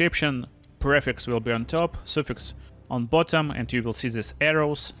weapon description, prefix will be on top, suffix on bottom, and you will see these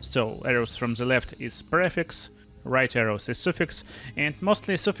arrows. So arrows from the left is prefix, right arrows is suffix, and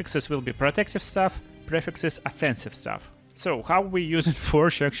mostly suffixes will be protective stuff, prefixes offensive stuff. So how we use in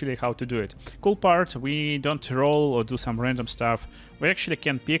Forge, actually how to do it. Cool part, we don't roll or do some random stuff, we actually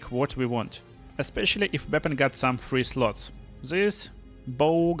can pick what we want. Especially if weapon got some free slots. This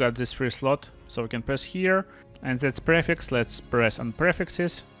bow got this free slot, so we can press here, and that's prefix, let's press on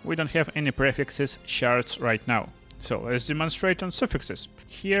prefixes. We don't have any prefixes shards right now. So let's demonstrate on suffixes.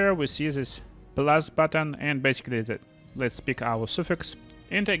 Here we see this plus button and basically that. Let's pick our suffix.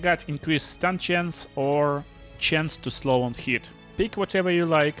 And I got increased stun chance or chance to slow on hit. Pick whatever you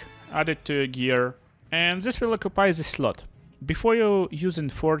like, add it to your gear, and this will occupy this slot. Before you use in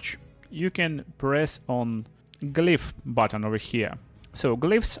Forge, you can press on glyph button over here. So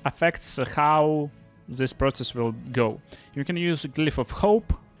glyphs affects how this process will go. You can use glyph of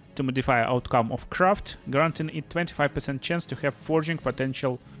hope to modify outcome of craft, granting it 25% chance to have forging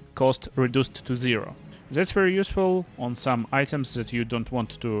potential cost reduced to 0. That's very useful on some items that you don't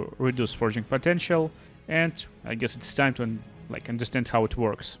want to reduce forging potential, and I guess it's time to understand how it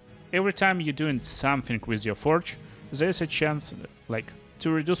works. Every time you're doing something with your forge, there's a chance to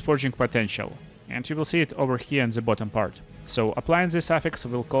reduce forging potential, and you will see it over here in the bottom part. So applying this affix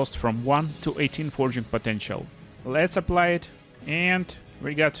will cost from 1 to 18 forging potential. Let's apply it, and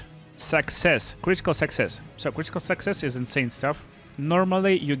we got success, critical success. So critical success is insane stuff.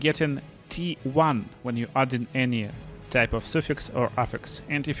 Normally you get in T1 when you add in any type of suffix or affix,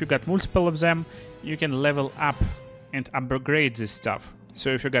 and if you got multiple of them, you can level up and upgrade this stuff. So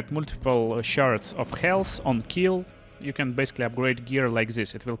if you got multiple shards of health on kill, you can basically upgrade gear like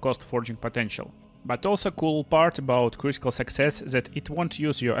this. It will cost forging potential. But also cool part about critical success is that it won't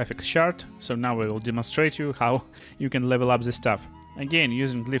use your affix shard, so now we will demonstrate you how you can level up this stuff. Again,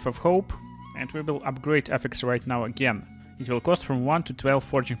 using Glyph of Hope, and we will upgrade affix right now again. It will cost from 1 to 12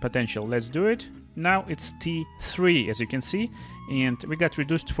 forging potential. Let's do it. Now it's T3, as you can see, and we got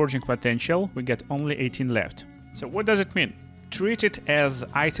reduced forging potential, we got only 18 left. So what does it mean? Treat it as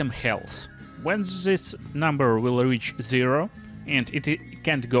item health. When this number will reach 0, and it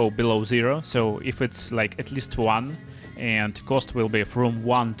can't go below 0, so if it's like at least 1, and cost will be from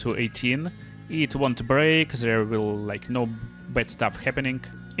 1 to 18, it won't break, there will no bad stuff happening.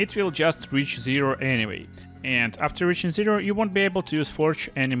 It will just reach 0 anyway, and after reaching 0 you won't be able to use Forge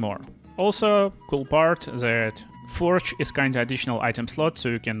anymore. Also, cool part that Forge is kinda additional item slot, so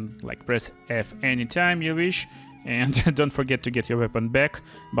you can press F anytime you wish, and don't forget to get your weapon back.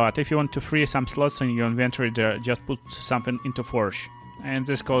 But if you want to free some slots in your inventory, just put something into Forge, and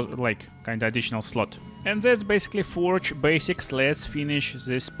this goes kinda additional slot. And that's basically Forge basics. Let's finish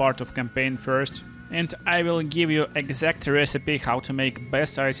this part of campaign first, and I will give you exact recipe how to make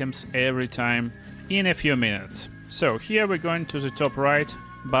best items every time in a few minutes. So here we're going to the top right,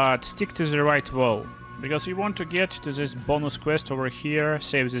 but stick to the right wall, because you want to get to this bonus quest over here,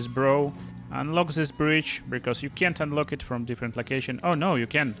 save this bro, unlock this bridge, because you can't unlock it from different location. Oh no, you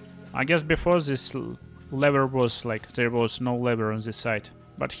can. I guess before this lever was like, there was no lever on this side.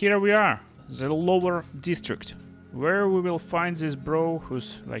 But here we are, the lower district, where we will find this bro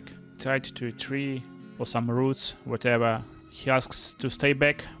who's like tied to a tree or some roots, whatever. He asks to stay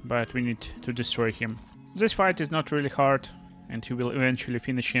back, but we need to destroy him. This fight is not really hard, and you will eventually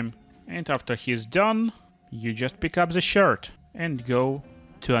finish him. And after he's done, you just pick up the shirt and go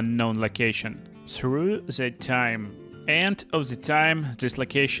to unknown location. Through the time. End of the time, this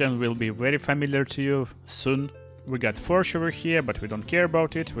location will be very familiar to you soon. We got Forge over here, but we don't care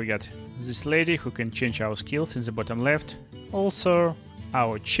about it. We got this lady who can change our skills in the bottom left. Also,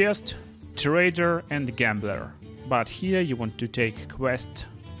 our chest, trader and gambler. But here you want to take quest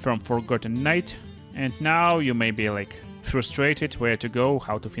from Forgotten Knight. And now you may be like frustrated where to go,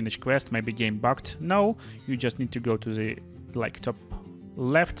 how to finish quest, maybe game bugged. No, you just need to go to the like top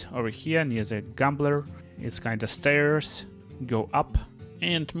left over here near the gambler. It's kinda stairs, go up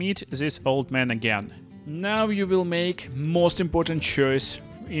and meet this old man again. Now you will make most important choice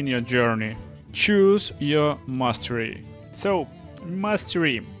in your journey. Choose your mastery. So,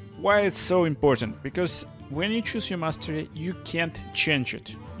 mastery. Why it's so important? Because when you choose your mastery, you can't change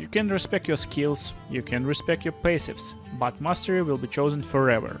it. You can respect your skills, you can respect your passives, but mastery will be chosen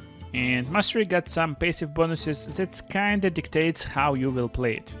forever. And mastery got some passive bonuses that kinda dictates how you will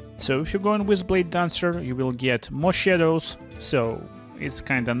play it. So if you're going with Blade Dancer, you will get more shadows, so it's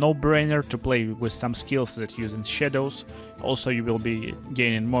kinda no-brainer to play with some skills that use in shadows. Also you will be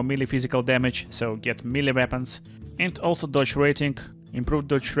gaining more melee physical damage, so get melee weapons. And also dodge rating. Improved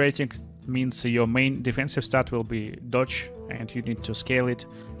dodge rating means your main defensive stat will be dodge, and you need to scale it.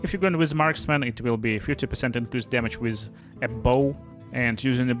 If you're going with Marksman, it will be 50% increased damage with a bow, and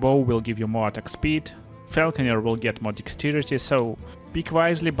using a bow will give you more attack speed. Falconer will get more dexterity, so pick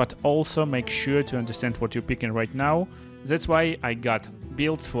wisely, but also make sure to understand what you're picking right now. That's why I got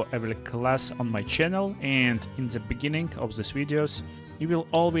builds for every class on my channel, and in the beginning of these videos you will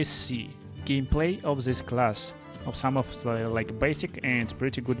always see gameplay of this class, of some of the like basic and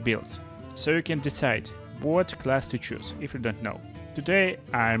pretty good builds, so you can decide what class to choose if you don't know. Today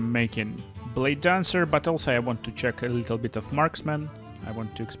I'm making Blade Dancer, but also I want to check a little bit of Marksman. I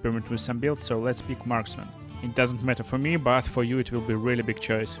want to experiment with some builds, so let's pick Marksman. It doesn't matter for me, but for you it will be really big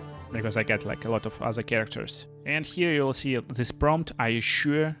choice, because I get like a lot of other characters. And here you'll see this prompt, are you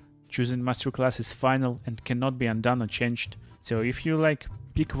sure? Choosing master class is final and cannot be undone or changed. So if you like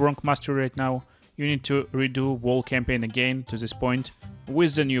pick wrong master right now, you need to redo whole campaign again to this point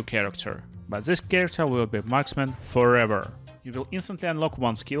with the new character. But this character will be Marksman forever. You will instantly unlock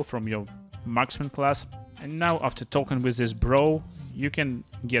one skill from your Marksman class. And now after talking with this bro, you can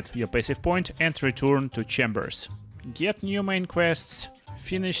get your passive point and return to chambers. Get new main quests,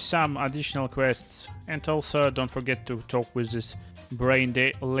 finish some additional quests, and also don't forget to talk with this brain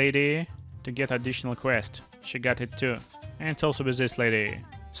lady to get additional quest. She got it too. And also with this lady.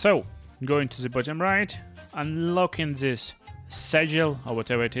 So, going to the bottom right, unlocking this sigil or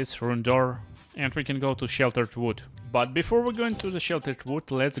whatever it is, rune door, and we can go to Sheltered Wood. But before we go into the Sheltered Wood,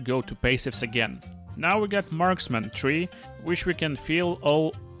 let's go to passives again. Now we got Marksman tree, which we can fill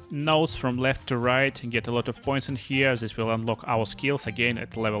all nodes from left to right and get a lot of points in here. This will unlock our skills again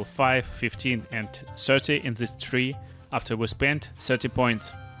at level 5, 15 and 30 in this tree after we spend 30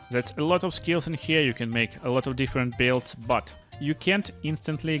 points. That's a lot of skills in here, you can make a lot of different builds, but you can't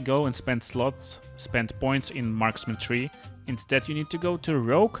instantly go and spend points in Marksman tree. Instead you need to go to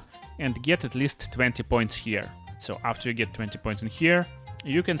Rogue and get at least 20 points here. So after you get 20 points in here,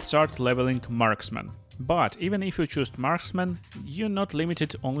 you can start leveling Marksman. But even if you choose Marksman, you're not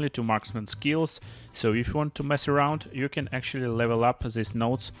limited only to Marksman skills, so if you want to mess around, you can actually level up these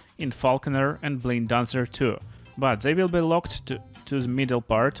nodes in Falconer and Blade Dancer too. But they will be locked to the middle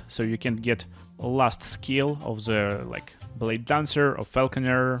part, so you can get last skill of the like Blade Dancer or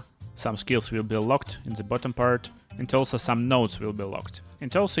Falconer. Some skills will be locked in the bottom part, and also some nodes will be locked.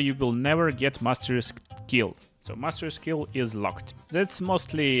 And also you will never get Mastery skill. So Master skill is locked. That's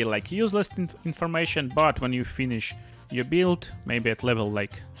mostly like useless information, but when you finish your build, maybe at level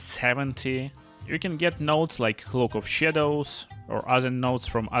like 70, you can get nodes like Cloak of Shadows or other nodes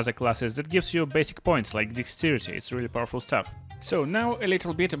from other classes that gives you basic points like Dexterity. It's really powerful stuff. So now a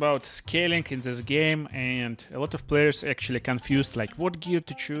little bit about scaling in this game, and a lot of players actually confused like what gear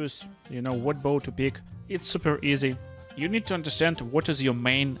to choose, you know, what bow to pick. It's super easy. You need to understand what is your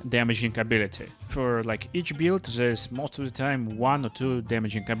main damaging ability. For like each build, there's most of the time 1 or 2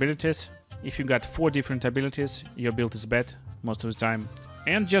 damaging abilities. If you got 4 different abilities, your build is bad most of the time.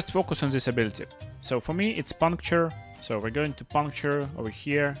 And just focus on this ability. So for me, it's Puncture. So we're going to Puncture over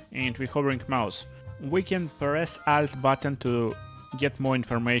here, and we're hovering mouse. We can press Alt button to get more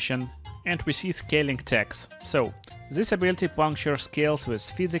information, and we see scaling tags. So this ability puncture scales with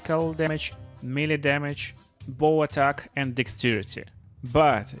physical damage, melee damage, bow attack and dexterity.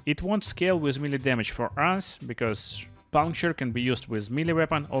 But it won't scale with melee damage for us, because puncture can be used with melee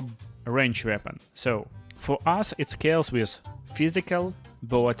weapon or range weapon. So for us it scales with physical,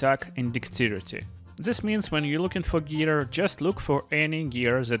 bow attack and dexterity. This means when you're looking for gear, just look for any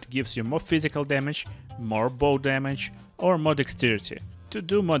gear that gives you more physical damage, more bow damage or more dexterity to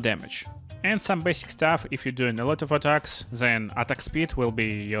do more damage. And some basic stuff, if you're doing a lot of attacks, then attack speed will be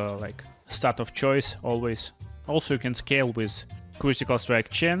your start of choice always. Also you can scale with critical strike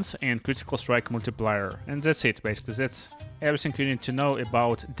chance and critical strike multiplier, and that's it basically. That's everything you need to know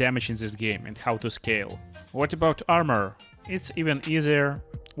about damage in this game and how to scale. What about armor? It's even easier.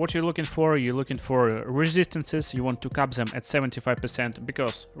 What you're looking for resistances. You want to cap them at 75%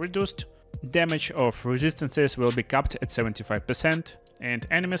 because reduced damage of resistances will be capped at 75%, and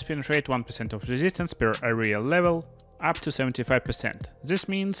enemies penetrate 1% of resistance per area level up to 75%. This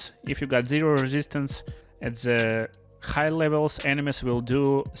means if you got 0 resistance at the high levels, enemies will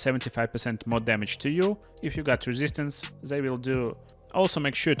do 75% more damage to you. If you got resistance, they will do. Also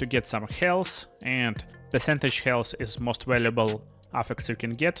make sure to get some health, and percentage health is most valuable affix you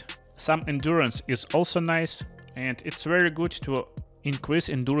can get. Some endurance is also nice, and it's very good to increase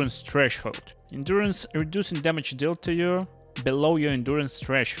endurance threshold. Endurance reducing damage dealt to you below your endurance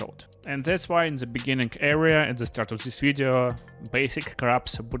threshold. And that's why in the beginning area, at the start of this video, basic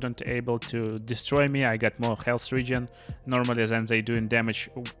crabs wouldn't able to destroy me. I got more health regen normally than they doing damage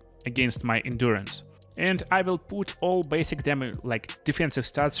against my endurance. And I will put all basic damage, like defensive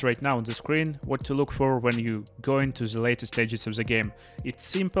stats right now on the screen, what to look for when you go into the later stages of the game. It's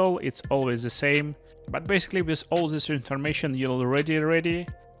simple, it's always the same, but basically with all this information you're already ready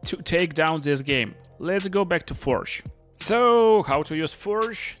to take down this game. Let's go back to Forge. So, how to use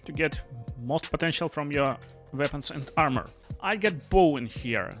Forge to get most potential from your weapons and armor. I got bow in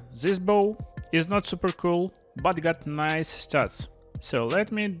here. This bow is not super cool, but got nice stats. So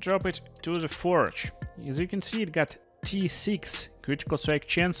let me drop it to the Forge. As you can see, it got T6 critical strike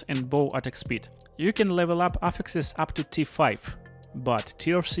chance and bow attack speed. You can level up affixes up to T5, but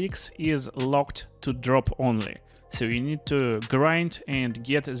tier 6 is locked to drop only. So you need to grind and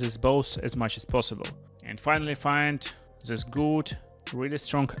get these bows as much as possible. And finally find this good, really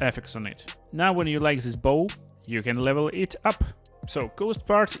strong affix on it. Now when you like this bow, you can level it up. So coolest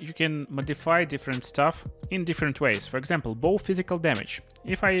part, you can modify different stuff in different ways. For example, bow physical damage.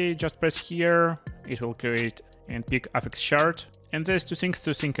 If I just press here, it will create and pick affix shard. And there's two things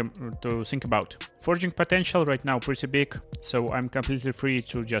to think about. Forging potential right now pretty big, so I'm completely free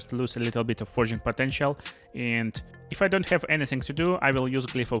to just lose a little bit of forging potential. And if I don't have anything to do, I will use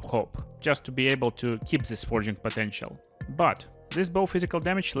Glyph of Hope, just to be able to keep this forging potential. But this bow physical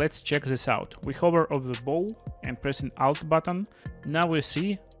damage, let's check this out. We hover over the bow and pressing Alt button. Now we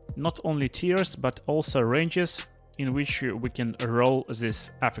see not only tiers but also ranges in which we can roll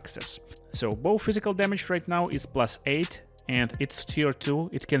these affixes. So bow physical damage right now is +8 and it's tier 2.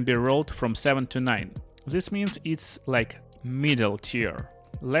 It can be rolled from 7 to 9. This means it's like middle tier.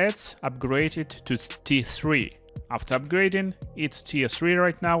 Let's upgrade it to T3. After upgrading, it's tier 3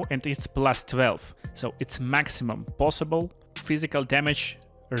 right now and it's +12. So it's maximum possible physical damage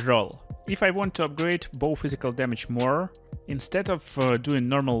roll. If I want to upgrade bow physical damage more, instead of doing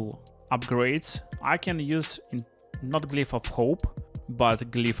normal upgrades, I can use not Glyph of Hope,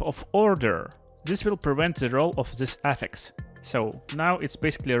 but Glyph of Order. This will prevent the roll of this affix. So now it's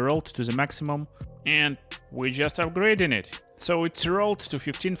basically rolled to the maximum and we're just upgrading it. So it's rolled to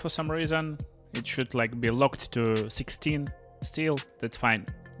 15 for some reason. It should be locked to 16 still, that's fine.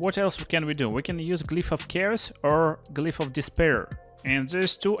 What else can we do? We can use Glyph of Chaos or Glyph of Despair. And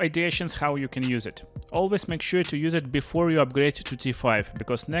there's two ideations how you can use it. Always make sure to use it before you upgrade to T5,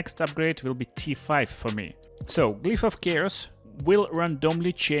 because next upgrade will be T5 for me. So Glyph of Chaos will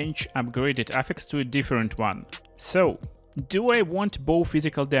randomly change upgraded affix to a different one. So, do I want bow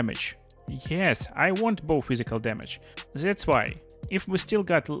physical damage? Yes, I want bow physical damage. That's why, if we still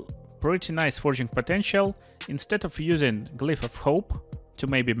got pretty nice forging potential, instead of using Glyph of Hope to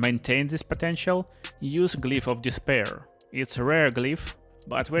maybe maintain this potential, use Glyph of Despair. It's a rare glyph,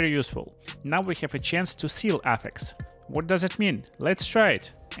 but very useful. Now we have a chance to seal affix. What does it mean? Let's try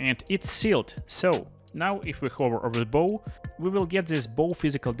it. And it's sealed. So now if we hover over the bow, we will get this bow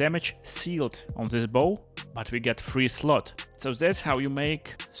physical damage sealed on this bow, but we get free slot. So that's how you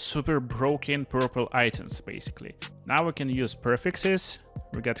make super broken purple items basically. Now we can use prefixes,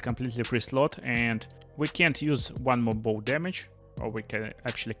 we get completely free slot, and we can't use one more bow damage, or we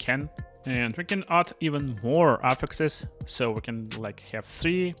actually can. And we can add even more affixes, so we can like have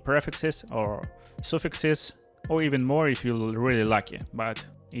 3 prefixes or suffixes, or even more if you're really lucky, but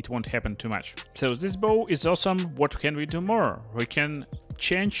it won't happen too much. So this bow is awesome. What can we do more? We can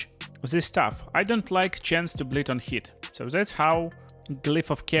change this stuff. I don't like chance to bleed on hit, so that's how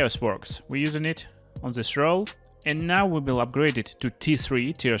Glyph of Chaos works. We're using it on this roll, and now we will upgrade it to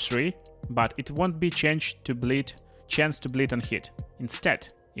T3, tier 3, but it won't be changed to bleed, chance to bleed on hit. Instead,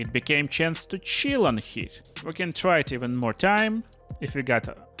 it became chance to chill on hit. We can try it even more time if we got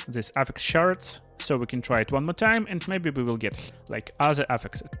these affix shards, so we can try it one more time and maybe we will get like other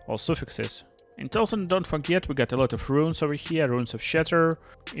affixes or suffixes. And also don't forget we got a lot of runes over here, runes of shatter.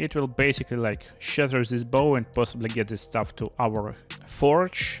 It will basically like shatter this bow and possibly get this stuff to our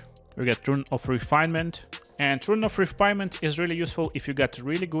forge. We got rune of refinement, and rune of refinement is really useful if you got a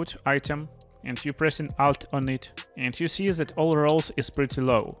really good item and you pressing alt on it and you see that all rolls is pretty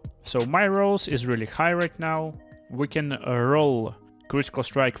low. So my rolls is really high right now. We can roll critical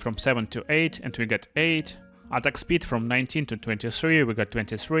strike from 7 to 8 and we got 8. Attack speed from 19 to 23, we got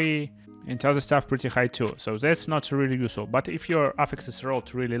 23. And other stuff pretty high too, so that's not really useful. But if your affix is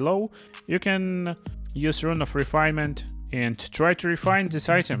rolled really low, you can use rune of refinement and try to refine this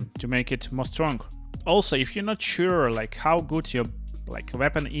item to make it more strong. Also, if you're not sure like how good your like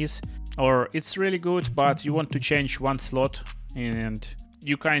weapon is, or it's really good but you want to change one slot and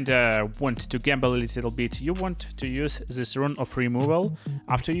you kinda want to gamble a little bit, you want to use this rune of removal.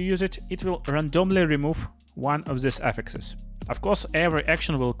 After you use it, it will randomly remove one of these affixes. Of course, every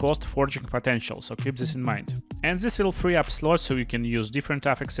action will cost forging potential, so keep this in mind. And this will free up slots so you can use different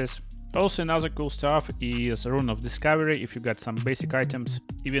affixes. Also, another cool stuff is rune of discovery. If you got some basic items,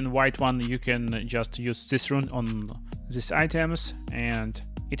 even white one, you can just use this rune on these items and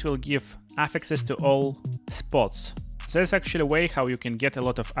it will give affixes to all spots. That's actually a way how you can get a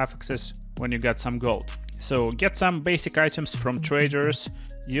lot of affixes when you got some gold. So get some basic items from traders,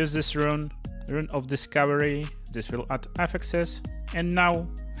 use this rune of discovery, this will add affixes, and now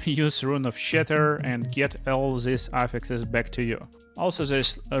use rune of shatter and get all these affixes back to you. Also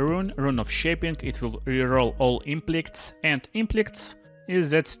there's a rune of shaping, it will reroll all implicts, and implicts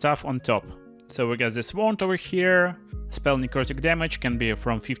is that stuff on top. So we got this wand over here, spell necrotic damage can be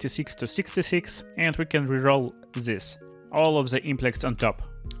from 56 to 66, and we can reroll this, all of the implicts on top.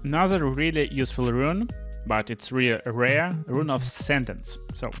 Another really useful rune, but it's really rare, rune of sentence.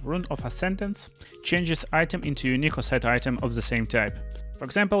 So rune of a sentence changes item into unique or set item of the same type. For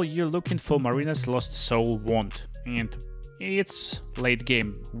example, you're looking for Marina's Lost Soul wand, and it's late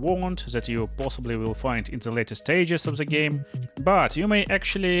game wand that you possibly will find in the later stages of the game, but you may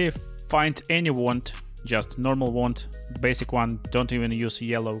actually find any wand, just normal wand, basic one, don't even use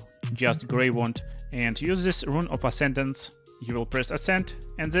yellow, just gray wand, and use this rune of a sentence. You will press ascend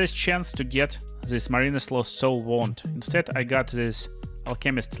and there's chance to get this Marina's Lost Soul wand. Instead I got this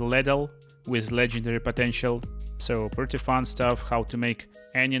Alchemist's Ladle with legendary potential, so pretty fun stuff how to make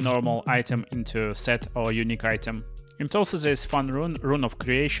any normal item into set or unique item. And also there's fun rune of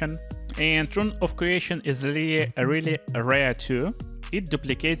creation, and rune of creation is really rare too. It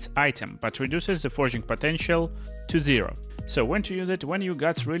duplicates item but reduces the forging potential to 0. So when to use it? When you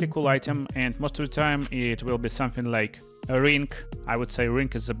got really cool item, and most of the time it will be something like a ring. I would say ring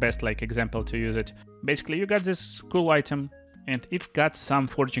is the best like example to use it. Basically you got this cool item and it got some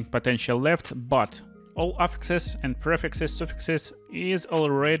forging potential left, but all affixes and prefixes, suffixes is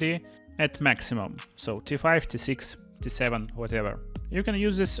already at maximum. So T5, T6, T7, whatever. You can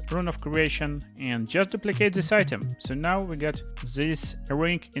use this rune of creation and just duplicate this item. So now we got this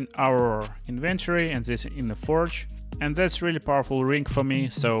ring in our inventory and this in the forge. And that's really powerful ring for me.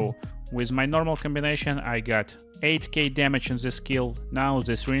 So with my normal combination, I got 8k damage on this skill. Now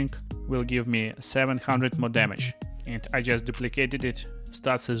this ring will give me 700 more damage. And I just duplicated it.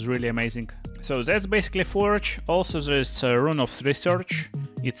 Stats is really amazing. So that's basically forge. Also there's a rune of research.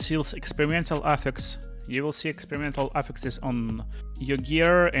 It seals experimental affix. You will see experimental affixes on your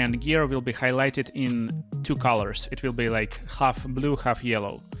gear, and gear will be highlighted in 2 colors. It will be like half blue, half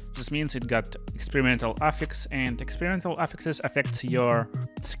yellow. This means it got experimental affix, and experimental affixes affect your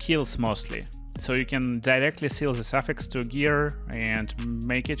skills mostly. So you can directly seal this affix to gear and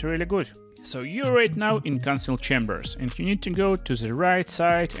make it really good. So you're right now in council chambers and you need to go to the right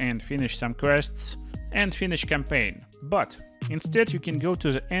side and finish some quests and finish campaign. But instead you can go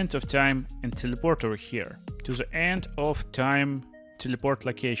to the end of time and teleport over here, to the end of time teleport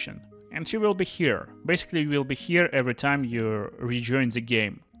location. And you will be here. Basically you will be here every time you rejoin the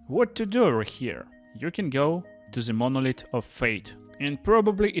game. What to do over here? You can go to the Monolith of Fate. And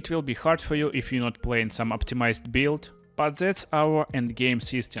probably it will be hard for you if you're not playing some optimized build, but that's our endgame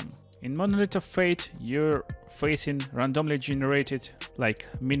system. In Monolith of Fate, you're facing randomly generated like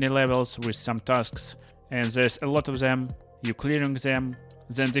mini levels with some tasks, and there's a lot of them. You clearing them,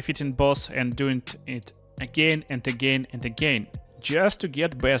 then defeating boss and doing it again and again and again, just to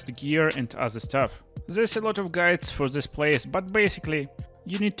get best gear and other stuff. There's a lot of guides for this place, but basically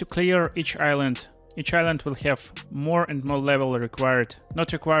you need to clear each island. Each island will have more and more level required.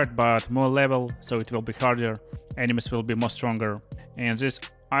 Not required, but more level, so it will be harder. Enemies will be more stronger. And these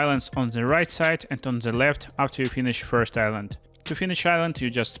islands on the right side and on the left after you finish first island. To finish island, you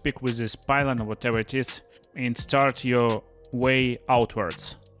just pick with this pylon or whatever it is and start your way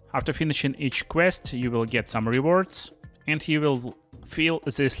outwards. After finishing each quest, you will get some rewards and you will fill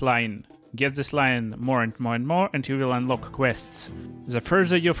this line. Get this line more and more and more, and you will unlock quests. The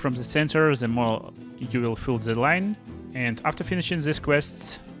further you're from the center, the more you will fill the line. And after finishing these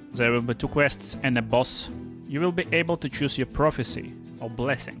quests, there will be 2 quests and a boss. You will be able to choose your prophecy or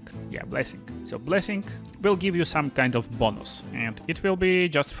blessing. Yeah, blessing. So blessing will give you some kind of bonus, and it will be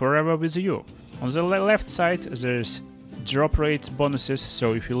just forever with you. On the left side, there's drop rate bonuses,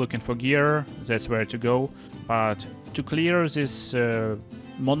 so if you're looking for gear, that's where to go. But to clear these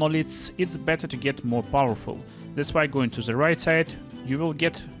monoliths, it's better to get more powerful. That's why going to the right side, you will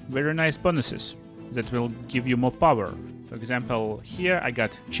get very nice bonuses that will give you more power. For example, here I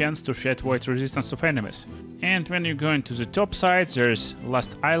got chance to shed void resistance of enemies. And when you go into the top side, there's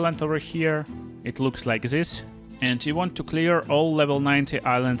last island over here. It looks like this. And you want to clear all level 90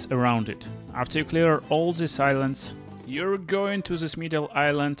 islands around it. After you clear all these islands, you're going to this middle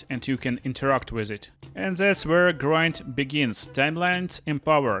island and you can interact with it. And that's where grind begins. Timelines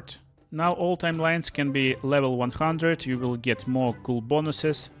empowered. Now all timelines can be level 100, you will get more cool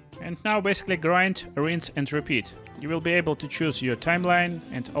bonuses. And now basically grind, rinse and repeat. You will be able to choose your timeline,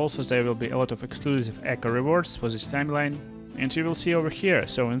 and also there will be a lot of exclusive echo rewards for this timeline. And you will see over here,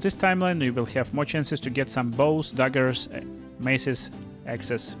 so in this timeline you will have more chances to get some bows, daggers, maces,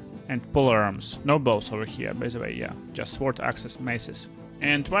 axes and polearms. No bows over here, by the way, yeah, just sword, axes, maces.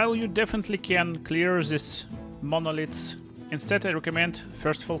 And while you definitely can clear these monoliths, instead I recommend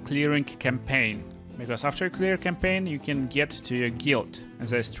first of all clearing campaign. Because after you clear campaign, you can get to your guild. And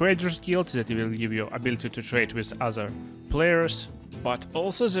there's Traders Guild that will give you ability to trade with other players. But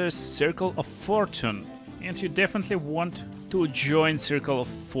also there's Circle of Fortune. And you definitely want to join Circle of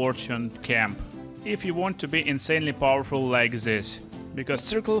Fortune camp if you want to be insanely powerful like this. Because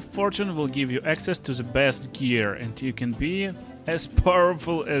Circle of Fortune will give you access to the best gear and you can be as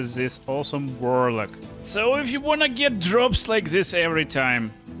powerful as this awesome warlock. So if you wanna get drops like this every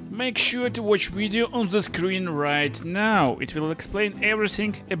time, make sure to watch video on the screen right now. It will explain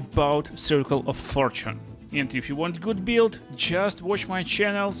everything about Circle of Fortune. And if you want good build, just watch my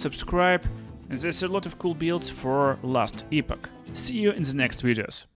channel, subscribe, and there's a lot of cool builds for Last Epoch. See you in the next videos.